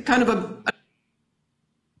for, kind of a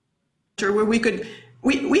where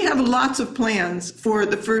we have lots of plans for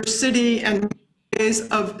the first city and ways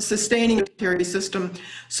of sustaining the military system.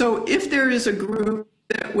 So if there is a group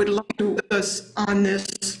that would like to work with us on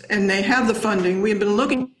this and they have the funding, we've been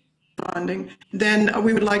looking for funding, then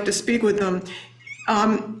we would like to speak with them.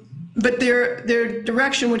 But their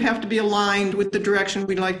direction would have to be aligned with the direction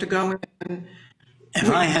we'd like to go in. If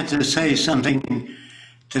I had to say something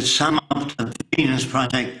to sum up the Venus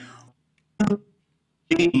Project,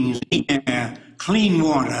 beings, air, clean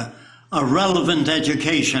water, a relevant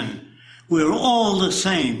education. We're all the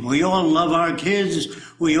same. We all love our kids.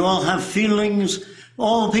 We all have feelings.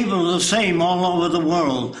 All people are the same all over the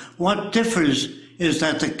world. What differs is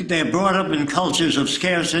that they're brought up in cultures of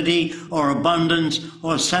scarcity or abundance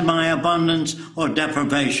or semi-abundance or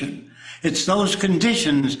deprivation. It's those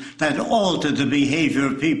conditions that alter the behavior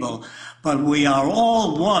of people. But we are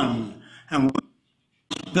all one, and we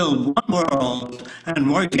build one world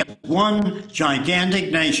and work as one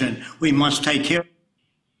gigantic nation. We must take care.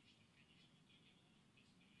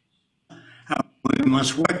 We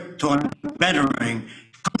must work toward bettering,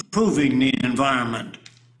 improving the environment.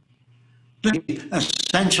 The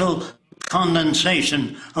essential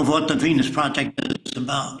condensation of what the Venus Project is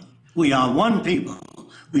about. We are one people.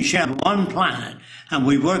 We share one planet, and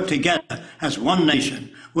we work together as one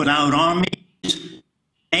nation without armies,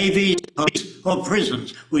 navies, or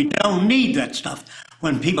prisons. We don't need that stuff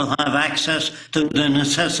when people have access to the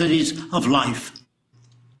necessities of life.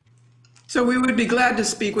 So we would be glad to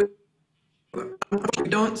speak with. We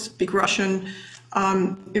don't speak Russian.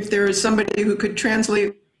 If there is somebody who could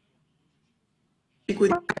translate, speak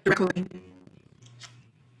with you directly.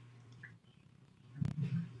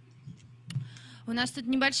 У нас тут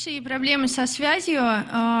небольшие проблемы со связью,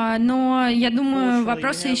 но я думаю,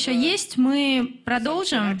 вопросы еще есть. Мы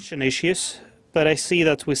продолжим. But I see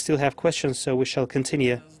that we still have questions, so we shall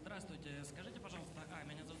continue.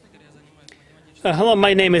 Hello,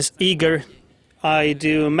 my name is Igor. I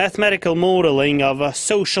do mathematical modeling of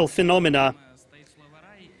social phenomena.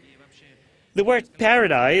 The word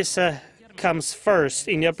paradise comes first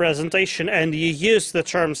in your presentation, and you use the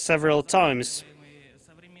term several times.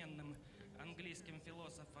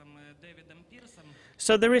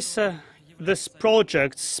 So there is this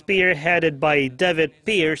project spearheaded by David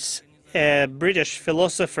Pearce, a British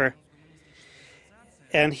philosopher,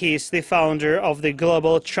 and he's the founder of the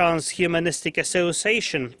Global Transhumanistic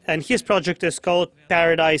Association, and his project is called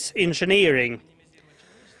Paradise Engineering.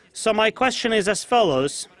 So my question is as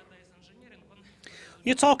follows.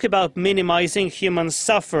 You talk about minimizing human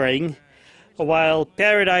suffering, while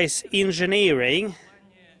Paradise Engineering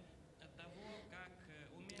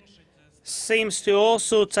seems to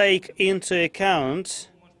also take into account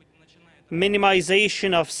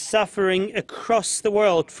minimization of suffering across the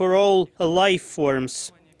world for all life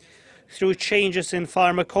forms through changes in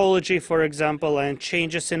pharmacology, for example, and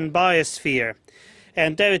changes in biosphere.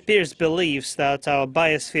 And David Pearce believes that our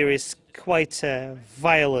biosphere is quite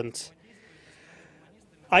violent.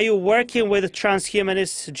 Are you working with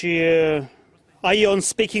transhumanists? Are you on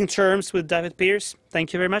speaking terms with David Pearce?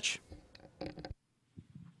 Thank you very much.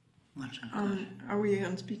 Are we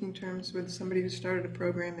on speaking terms with somebody who started a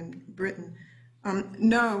program in Britain?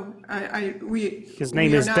 No, His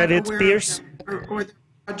name is David Pearce. Or the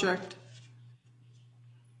project.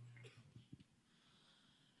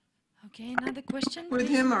 Okay, another question. With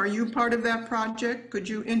him, are you part of that project? Could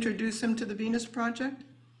you introduce him to the Venus Project?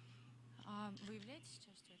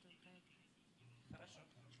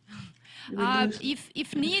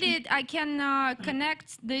 If needed, I can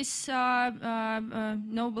connect this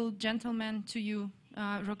noble gentleman to you,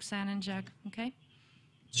 Roxanne and Jacque. Okay?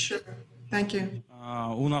 Sure. Thank you.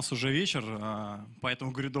 У нас уже вечер,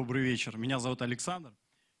 поэтому говорю добрый вечер. Меня зовут Александр.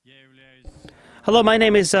 Hello, my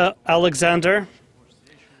name is Alexander.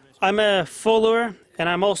 I'm a follower and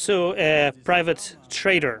I'm also a private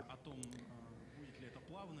trader.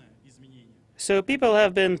 So people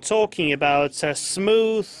have been talking about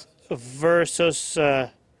smooth versus,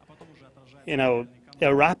 a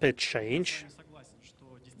rapid change.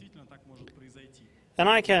 And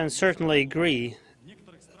I can certainly agree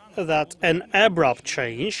that an abrupt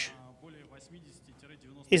change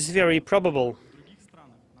is very probable.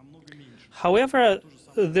 However,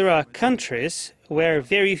 there are countries where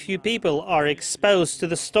very few people are exposed to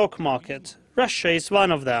the stock market. Russia is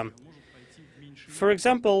one of them. For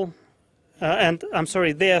example,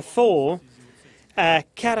 therefore, a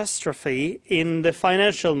catastrophe in the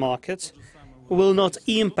financial market will not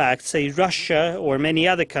impact, say, Russia or many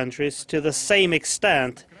other countries to the same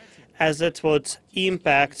extent as it would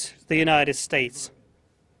impact the United States.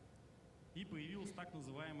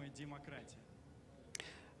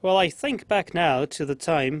 Well, I think back now to the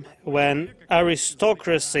time when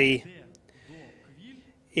aristocracy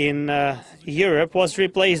in Europe was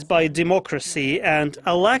replaced by democracy, and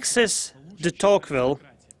Alexis de Tocqueville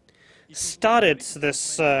started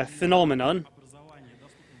this phenomenon.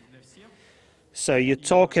 So you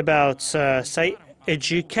talk about, say,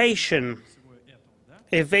 education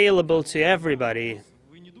available to everybody.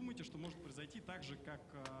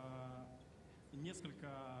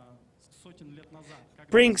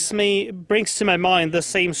 Brings to my mind the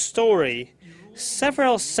same story.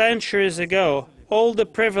 Several centuries ago, all the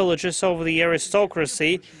privileges of the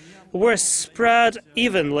aristocracy were spread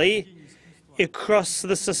evenly across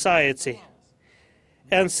the society.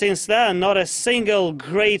 And since then, not a single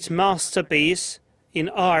great masterpiece in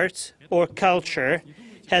art or culture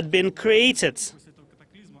had been created.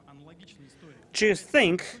 Do you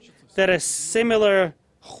think that a similar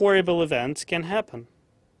horrible event can happen?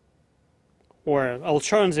 Or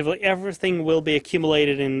alternatively, everything will be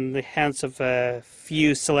accumulated in the hands of a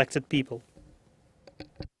few selected people?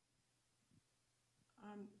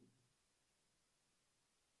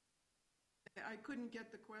 I couldn't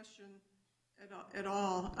get the question at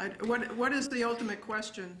all. What is the ultimate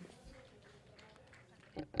question?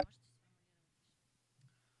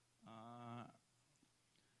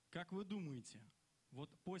 Как вы думаете, вот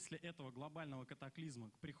после этого глобального катаклизма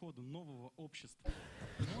к приходу нового общества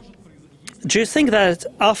может произойти? Do you think that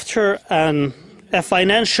after a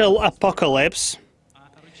financial apocalypse,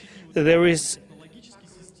 there is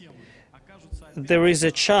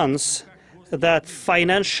a chance that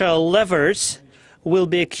financial levers will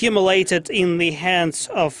be accumulated in the hands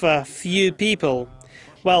of a few people?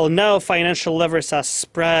 Well, now financial levers are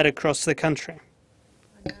spread across the country.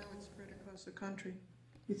 Now it's spread across the country.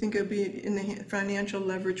 You think it'll be in the financial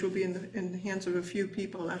leverage will be in the hands of a few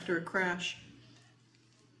people after a crash?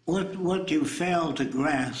 What you fail to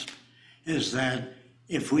grasp is that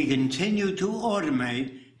if we continue to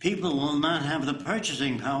automate, people will not have the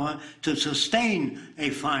purchasing power to sustain a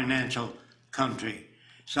financial country.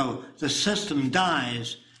 So the system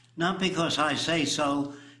dies, not because I say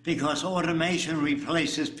so, because automation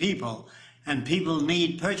replaces people, and people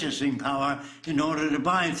need purchasing power in order to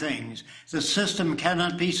buy things. The system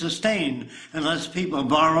cannot be sustained unless people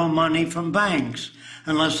borrow money from banks,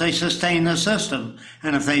 unless they sustain the system.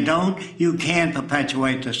 And if they don't, you can't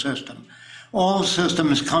perpetuate the system. All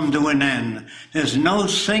systems come to an end. There's no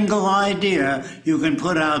single idea you can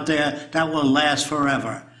put out there that will last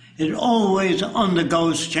forever. It always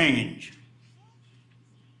undergoes change.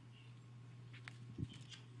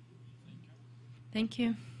 Thank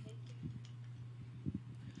you.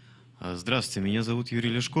 Здравствуйте, меня зовут Юрий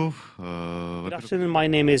Лешков. Good afternoon, my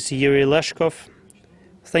name is Yuri Leshkov.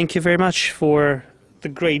 Thank you very much for the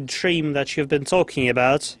great dream that you've been talking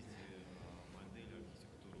about.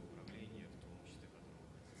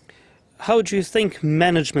 How do you think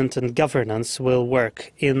management and governance will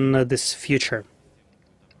work in this future?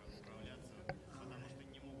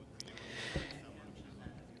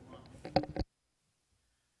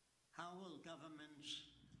 How will governments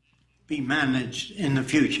be managed in the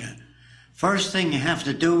future? First thing you have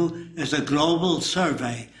to do is a global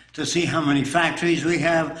survey to see how many factories we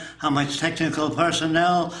have, how much technical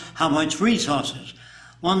personnel, how much resources.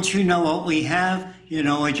 Once you know what we have, you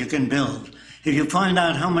know what you can build. If you find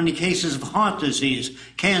out how many cases of heart disease,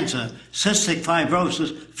 cancer, cystic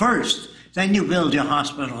fibrosis first, then you build your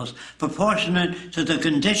hospitals proportionate to the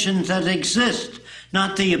conditions that exist,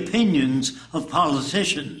 not the opinions of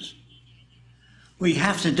politicians. We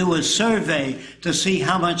have to do a survey to see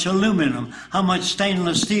how much aluminum, how much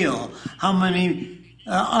stainless steel, how many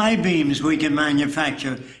I-beams we can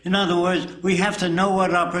manufacture. In other words, we have to know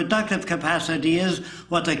what our productive capacity is,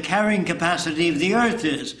 what the carrying capacity of the earth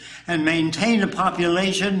is, and maintain a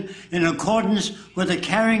population in accordance with the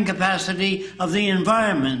carrying capacity of the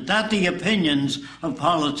environment, not the opinions of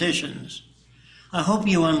politicians. I hope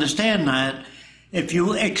you understand that. If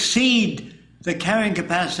you exceed the carrying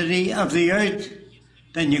capacity of the earth,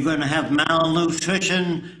 then you're going to have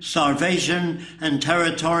malnutrition, starvation, and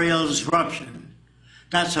territorial disruption.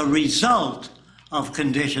 That's a result of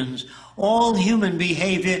conditions. All human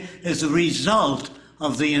behavior is a result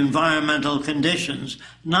of the environmental conditions,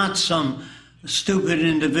 not some stupid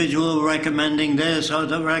individual recommending this or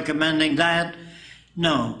recommending that.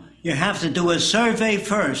 No, you have to do a survey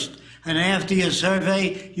first, and after your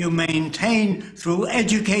survey, you maintain through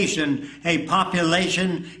education a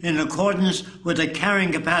population in accordance with the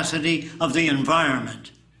carrying capacity of the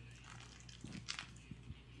environment.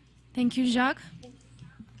 Thank you, Jacque.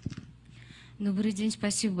 Добрый день,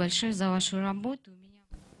 спасибо большое за вашу работу.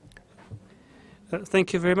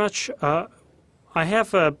 Thank you very much. I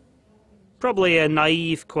have probably a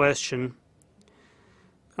naive question.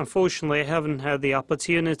 Unfortunately, I haven't had the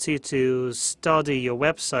opportunity to study your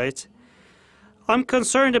website. I'm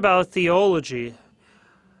concerned about theology.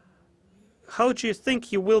 How do you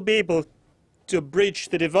think you will be able to bridge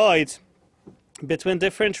the divide between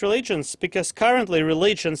different religions? Because currently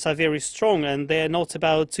religions are very strong and they're not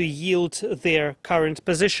about to yield their current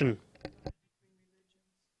position. The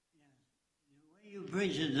way you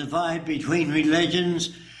bridge the divide between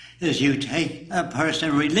religions is you take a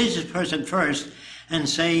religious person first, and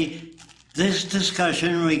say, this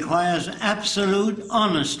discussion requires absolute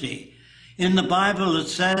honesty. In the Bible it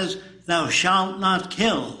says, thou shalt not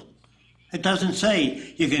kill. It doesn't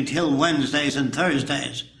say you can kill Wednesdays and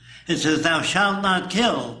Thursdays. It says, thou shalt not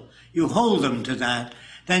kill. You hold them to that.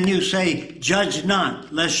 Then you say, judge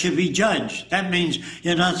not, lest you be judged. That means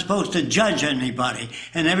you're not supposed to judge anybody,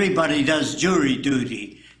 and everybody does jury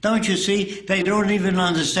duty. Don't you see? They don't even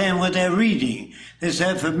understand what they're reading. They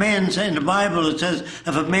say, if a man, in the Bible it says,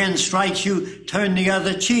 if a man strikes you, turn the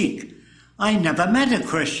other cheek. I never met a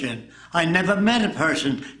Christian. I never met a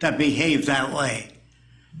person that behaved that way.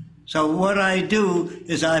 So what I do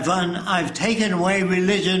is I've taken away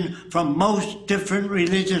religion from most different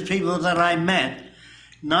religious people that I met,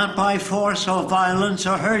 not by force or violence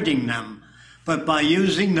or hurting them, but by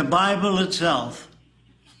using the Bible itself.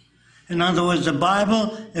 In other words, the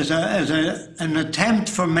Bible is an attempt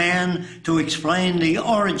for man to explain the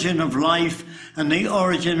origin of life and the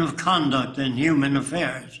origin of conduct in human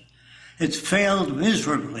affairs. It's failed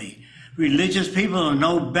miserably. Religious people are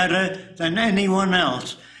no better than anyone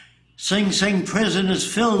else. Sing Sing prison is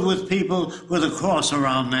filled with people with a cross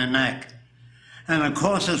around their neck. And a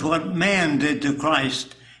cross is what man did to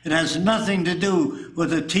Christ. It has nothing to do with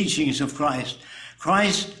the teachings of Christ.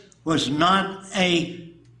 Christ was not a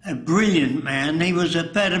brilliant man. He was a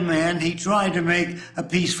better man. He tried to make a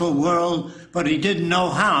peaceful world, but he didn't know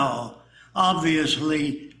how.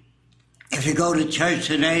 Obviously, if you go to church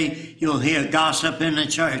today, you'll hear gossip in the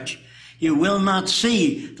church. You will not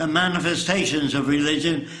see the manifestations of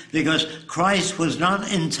religion because Christ was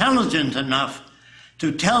not intelligent enough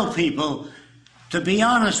to tell people, to be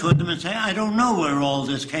honest with them and say, I don't know where all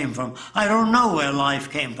this came from. I don't know where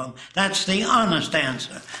life came from. That's the honest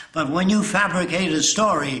answer. But when you fabricate a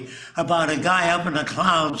story about a guy up in the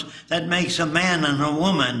clouds that makes a man and a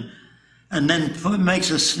woman, and then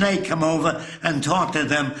makes a snake come over and talk to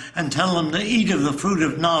them and tell them to eat of the fruit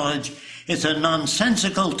of knowledge, it's a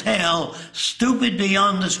nonsensical tale, stupid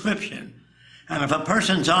beyond description. And if a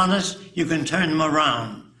person's honest, you can turn them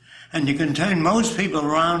around. And you can turn most people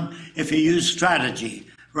around if you use strategy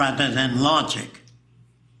rather than logic.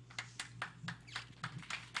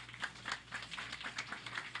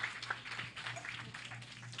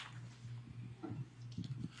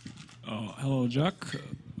 Hello, Jacque.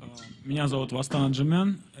 Меня зовут Вастан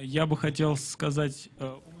Аджимян. Я бы хотел сказать...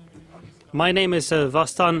 My name is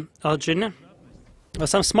Vastan Aljin.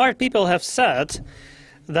 Some smart people have said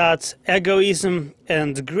that egoism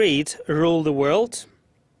and greed rule the world.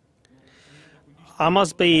 I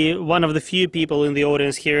must be one of the few people in the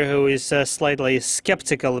audience here who is slightly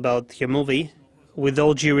skeptical about your movie, with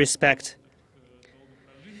all due respect.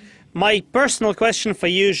 My personal question for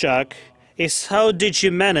you, Jacque, is how did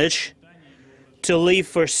you manage to live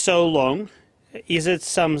for so long? Is it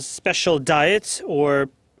some special diet, or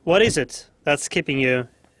what is it that's keeping you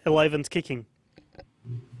alive and kicking?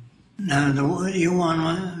 Now, you want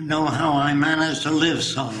to know how I managed to live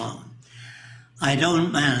so long. I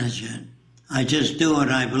don't manage it. I just do what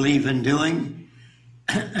I believe in doing,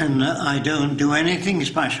 and I don't do anything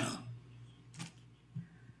special.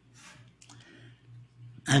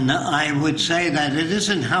 And I would say that it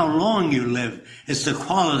isn't how long you live, it's the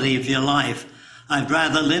quality of your life. I'd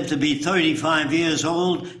rather live to be 35 years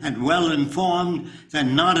old and well-informed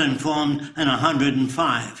than not informed and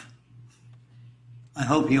 105. I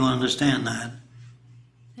hope you understand that.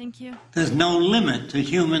 Thank you. There's no limit to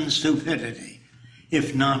human stupidity,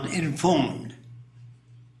 if not informed.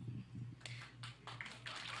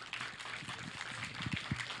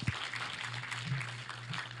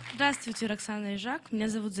 Здравствуйте, Роксана и Жак. Меня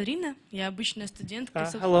зовут Зарина. Я обычная студентка.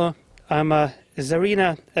 Hello, I'm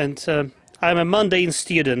Zarina, and I'm a mundane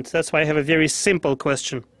student. That's why I have a very simple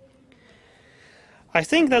question. I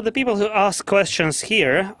think that the people who ask questions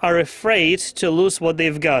here are afraid to lose what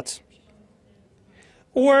they've got.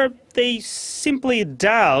 Or they simply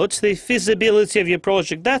doubt the feasibility of your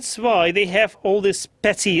project. That's why they have all these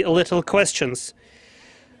petty little questions.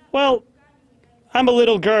 Well, I'm a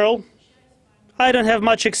little girl. I don't have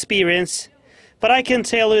much experience, but I can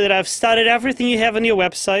tell you that I've studied everything you have on your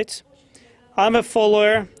website. I'm a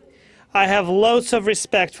follower. I have loads of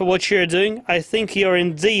respect for what you're doing. I think you're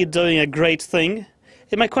indeed doing a great thing.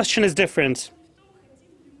 And my question is different.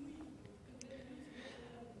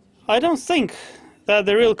 I don't think that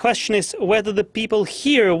the real question is whether the people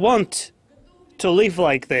here want to live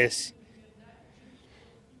like this.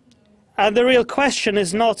 And the real question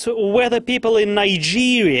is not whether people in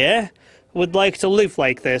Nigeria would like to live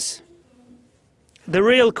like this. The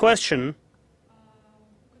real question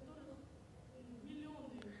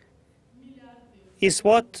is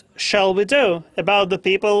what shall we do about the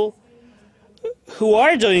people who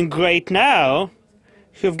are doing great now,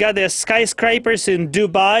 who've got their skyscrapers in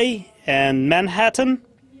Dubai and Manhattan?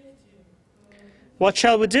 What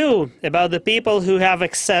shall we do about the people who have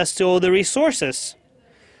access to all the resources?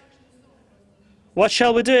 What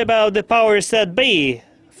shall we do about the powers that be,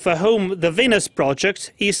 for whom the Venus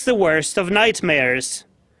Project is the worst of nightmares?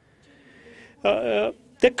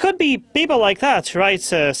 There could be people like that, right?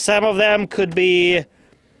 Some of them could be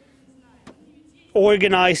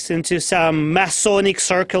organized into some Masonic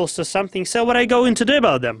circles or something. So what are you going to do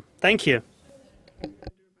about them? Thank you.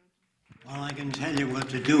 Well, I can tell you what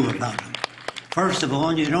to do about it. First of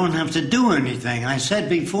all, you don't have to do anything. I said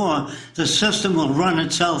before, the system will run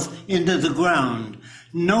itself into the ground.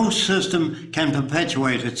 No system can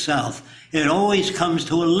perpetuate itself. It always comes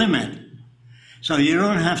to a limit. So you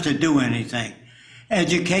don't have to do anything.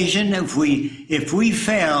 Education, if we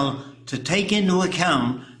fail to take into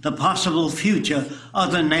account the possible future,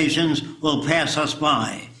 other nations will pass us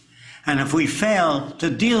by. And if we fail to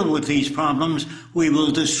deal with these problems, we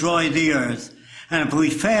will destroy the earth. And if we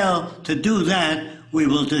fail to do that, we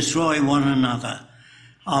will destroy one another.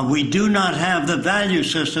 We do not have the value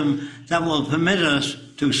system that will permit us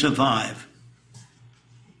to survive,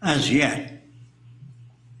 as yet.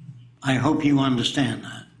 I hope you understand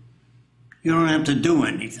that. You don't have to do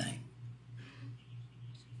anything.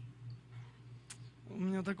 У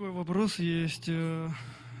меня такой вопрос есть.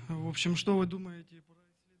 В общем, что вы думаете?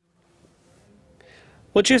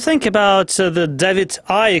 What do you think about the David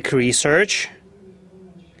Icke research?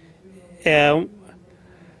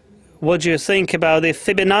 What do you think about the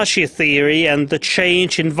Fibonacci theory and the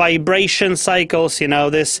change in vibration cycles, you know,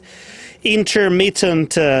 this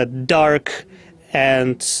intermittent dark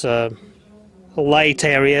and light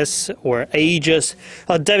areas or ages?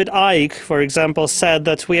 David Icke, for example, said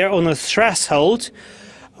that we are on a threshold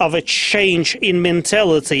of a change in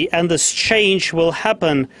mentality, and this change will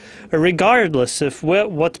happen regardless of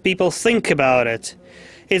what people think about it.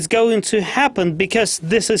 It's going to happen because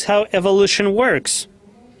this is how evolution works.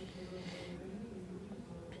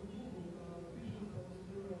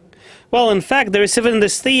 Well, in fact, there is even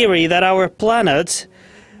this theory that our planet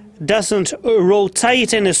doesn't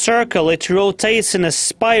rotate in a circle, it rotates in a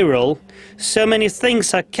spiral. So many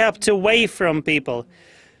things are kept away from people.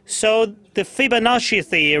 So the Fibonacci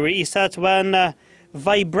theory is that when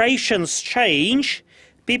vibrations change,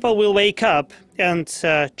 people will wake up and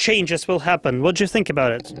changes will happen. What do you think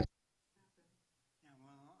about it?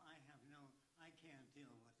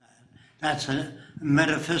 That's a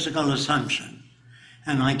metaphysical assumption.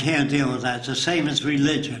 And I can't deal with that. It's the same as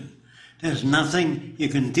religion. There's nothing you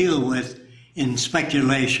can deal with in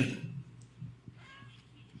speculation.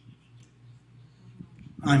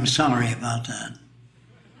 I'm sorry about that.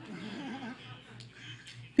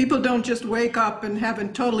 People don't just wake up and have a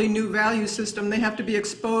totally new value system. They have to be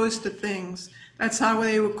exposed to things. That's how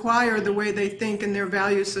they acquire the way they think in their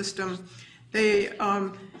value system. They're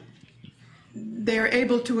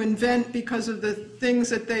able to invent because of the things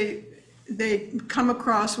that they come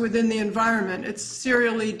across within the environment. It's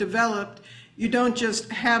serially developed. You don't just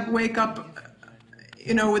wake up,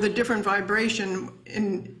 with a different vibration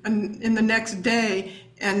in the next day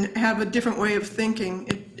and have a different way of thinking.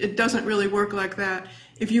 It doesn't really work like that.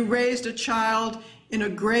 If you raised a child in a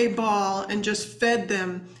gray ball and just fed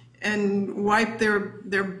them and wiped their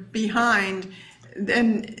behind,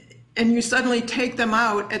 and you suddenly take them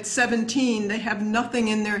out at 17, they have nothing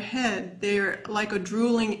in their head. They're like a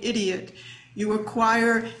drooling idiot. You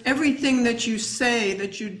acquire everything that you say,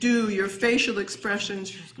 that you do, your facial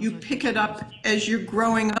expressions, you pick it up as you're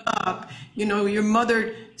growing up. Your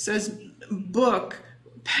mother says book,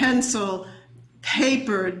 pencil,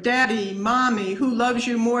 paper, daddy, mommy, who loves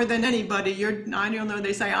you more than anybody? I don't know,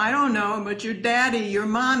 they say, I don't know, but your daddy, your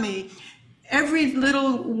mommy. Every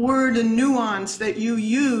little word and nuance that you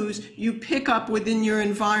use, you pick up within your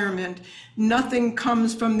environment. Nothing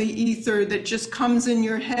comes from the ether that just comes in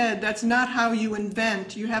your head. That's not how you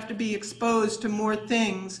invent. You have to be exposed to more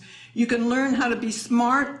things. You can learn how to be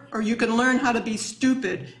smart, or you can learn how to be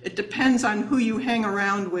stupid. It depends on who you hang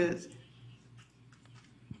around with.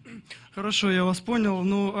 Хорошо, я вас понял.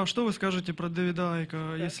 Ну, а что вы скажете про Дэвида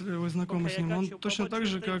Айка, если вы знакомы с ним? Он точно так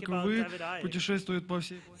же, как вы, путешествует по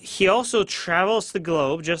всей... He also travels the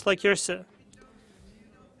globe, just like yourself.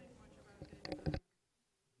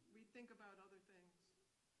 We think about other things.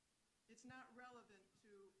 It's not relevant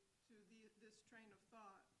to this train of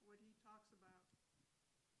thought, what he talks about.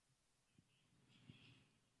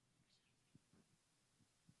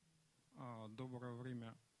 Доброе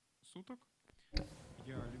время суток.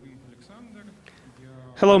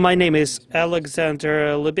 Hello, my name is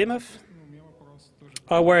Alexander Lubimov.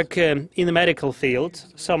 I work in the medical field,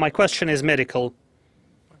 so my question is medical.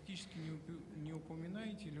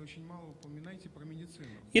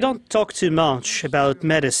 You don't talk too much about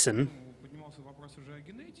medicine.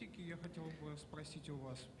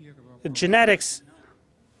 Genetics,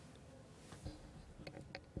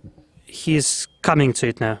 he's coming to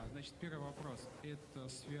it now.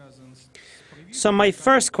 So my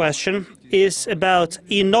first question is about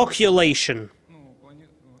inoculation.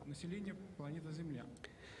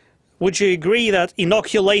 Would you agree that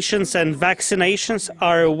inoculations and vaccinations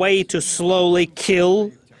are a way to slowly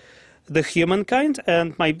kill the humankind?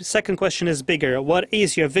 And my second question is bigger. What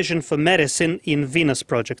is your vision for medicine in Venus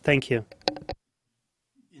Project? Thank you.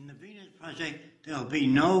 In the Venus Project, there'll be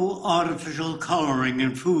no artificial coloring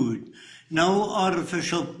in food, no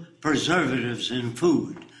artificial preservatives in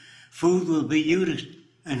food. Food will be used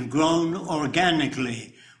and grown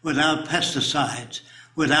organically, without pesticides,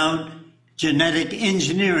 without genetic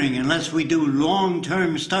engineering, unless we do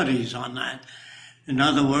long-term studies on that. In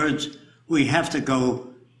other words, we have to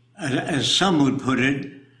go, as some would put it,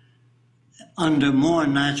 under more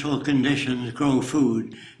natural conditions, grow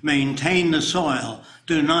food, maintain the soil,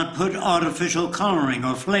 do not put artificial coloring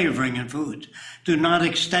or flavoring in foods, do not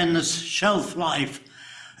extend the shelf life.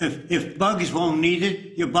 If bugs won't need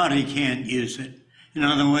it, your body can't use it. In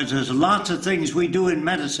other words, there's lots of things we do in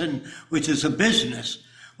medicine, which is a business.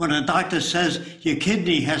 When a doctor says your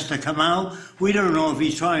kidney has to come out, we don't know if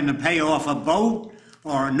he's trying to pay off a boat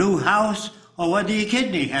or a new house or whether your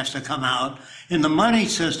kidney has to come out. In the money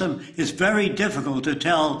system, it's very difficult to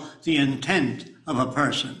tell the intent of a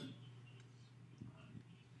person.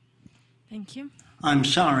 Thank you. I'm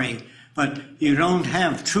sorry, but you don't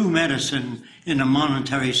have true medicine in a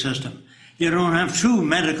monetary system. You don't have true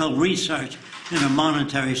medical research in a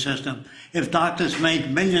monetary system. If doctors make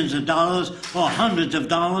millions of dollars or hundreds of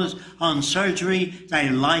dollars on surgery, they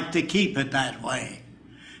like to keep it that way.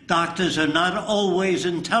 Doctors are not always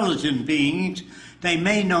intelligent beings. They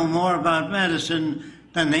may know more about medicine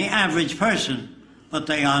than the average person, but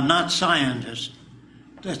they are not scientists.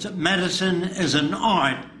 Medicine is an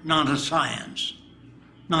art, not a science.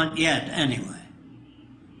 Not yet, anyway.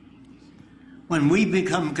 When we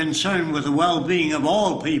become concerned with the well-being of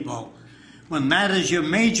all people, when that is your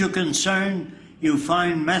major concern, you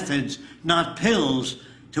find methods, not pills,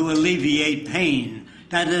 to alleviate pain.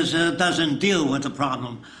 That is, doesn't deal with the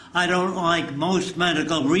problem. I don't like most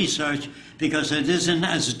medical research because it isn't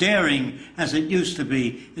as daring as it used to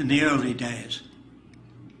be in the early days.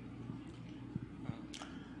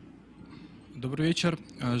 Добрый вечер,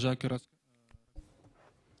 Жак Фреско.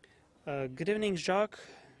 Good evening, Jacques.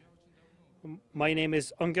 My name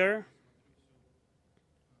is Unger.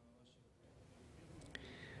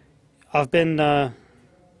 I've been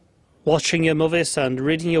watching your movies and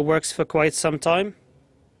reading your works for quite some time.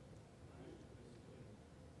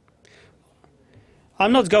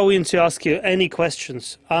 I'm not going to ask you any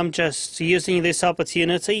questions. I'm just using this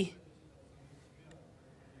opportunity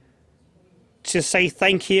to say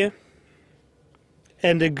thank you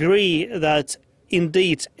and agree that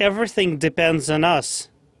indeed everything depends on us.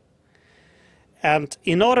 And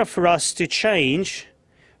in order for us to change,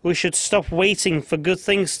 we should stop waiting for good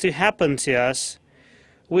things to happen to us.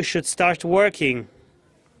 We should start working.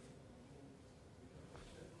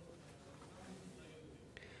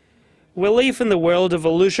 We live in the world of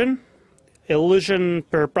illusion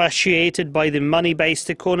perpetuated by the money-based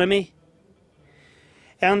economy.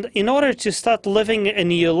 And in order to start living a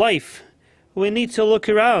new life, we need to look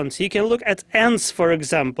around. You can look at ants, for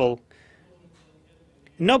example.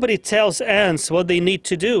 Nobody tells ants what they need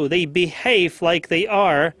to do. They behave like they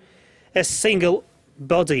are a single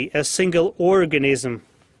body, a single organism.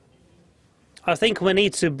 I think we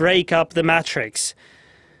need to break up the matrix.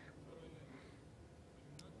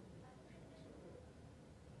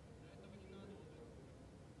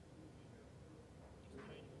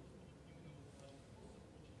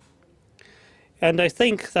 And I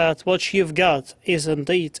think that what you've got is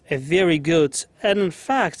indeed a very good and in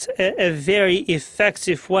fact a very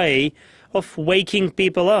effective way of waking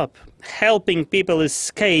people up, helping people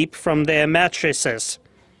escape from their matrices.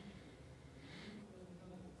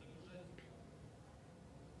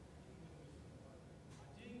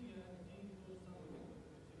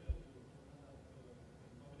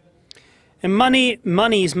 And money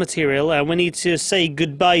is material, and we need to say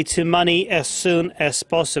goodbye to money as soon as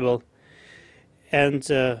possible. And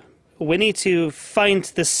we need to find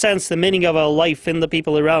the sense, the meaning of our life in the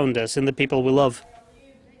people around us, in the people we love.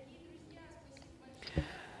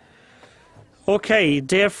 Okay,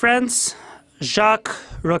 dear friends, Jacque,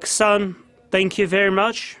 Roxanne, thank you very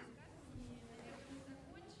much.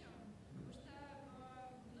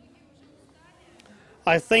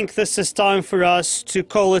 I think this is time for us to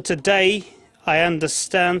call it a day. I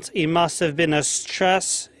understand it must have been a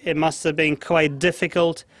stress. It must have been quite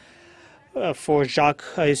difficult. For Jacque,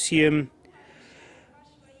 I assume.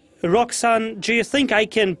 Roxanne, do you think I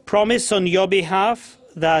can promise on your behalf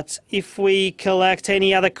that if we collect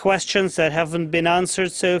any other questions that haven't been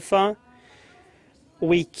answered so far,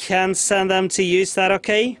 we can send them to you? Is that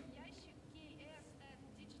okay?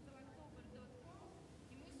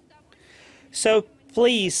 So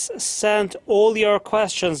please send all your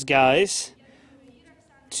questions, guys,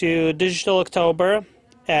 to Digital October,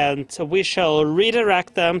 and we shall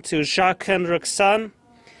redirect them to Jacque and Roxanne,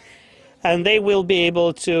 and they will be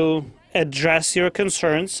able to address your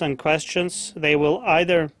concerns and questions. They will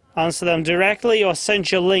either answer them directly or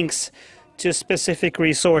send you links to specific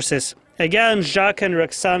resources. Again, Jacque and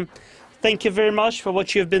Roxanne, thank you very much for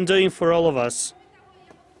what you've been doing for all of us.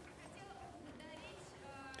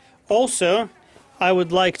 Also, I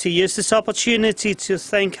would like to use this opportunity to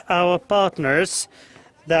thank our partners.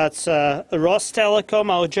 That's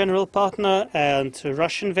Rostelecom, our general partner, and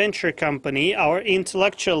Russian venture company, our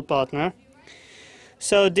intellectual partner.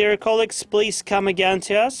 So, dear colleagues, please come again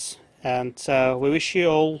to us, and we wish you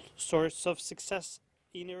all sorts of success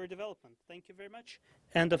in your development. Thank you very much.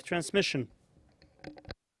 End of transmission.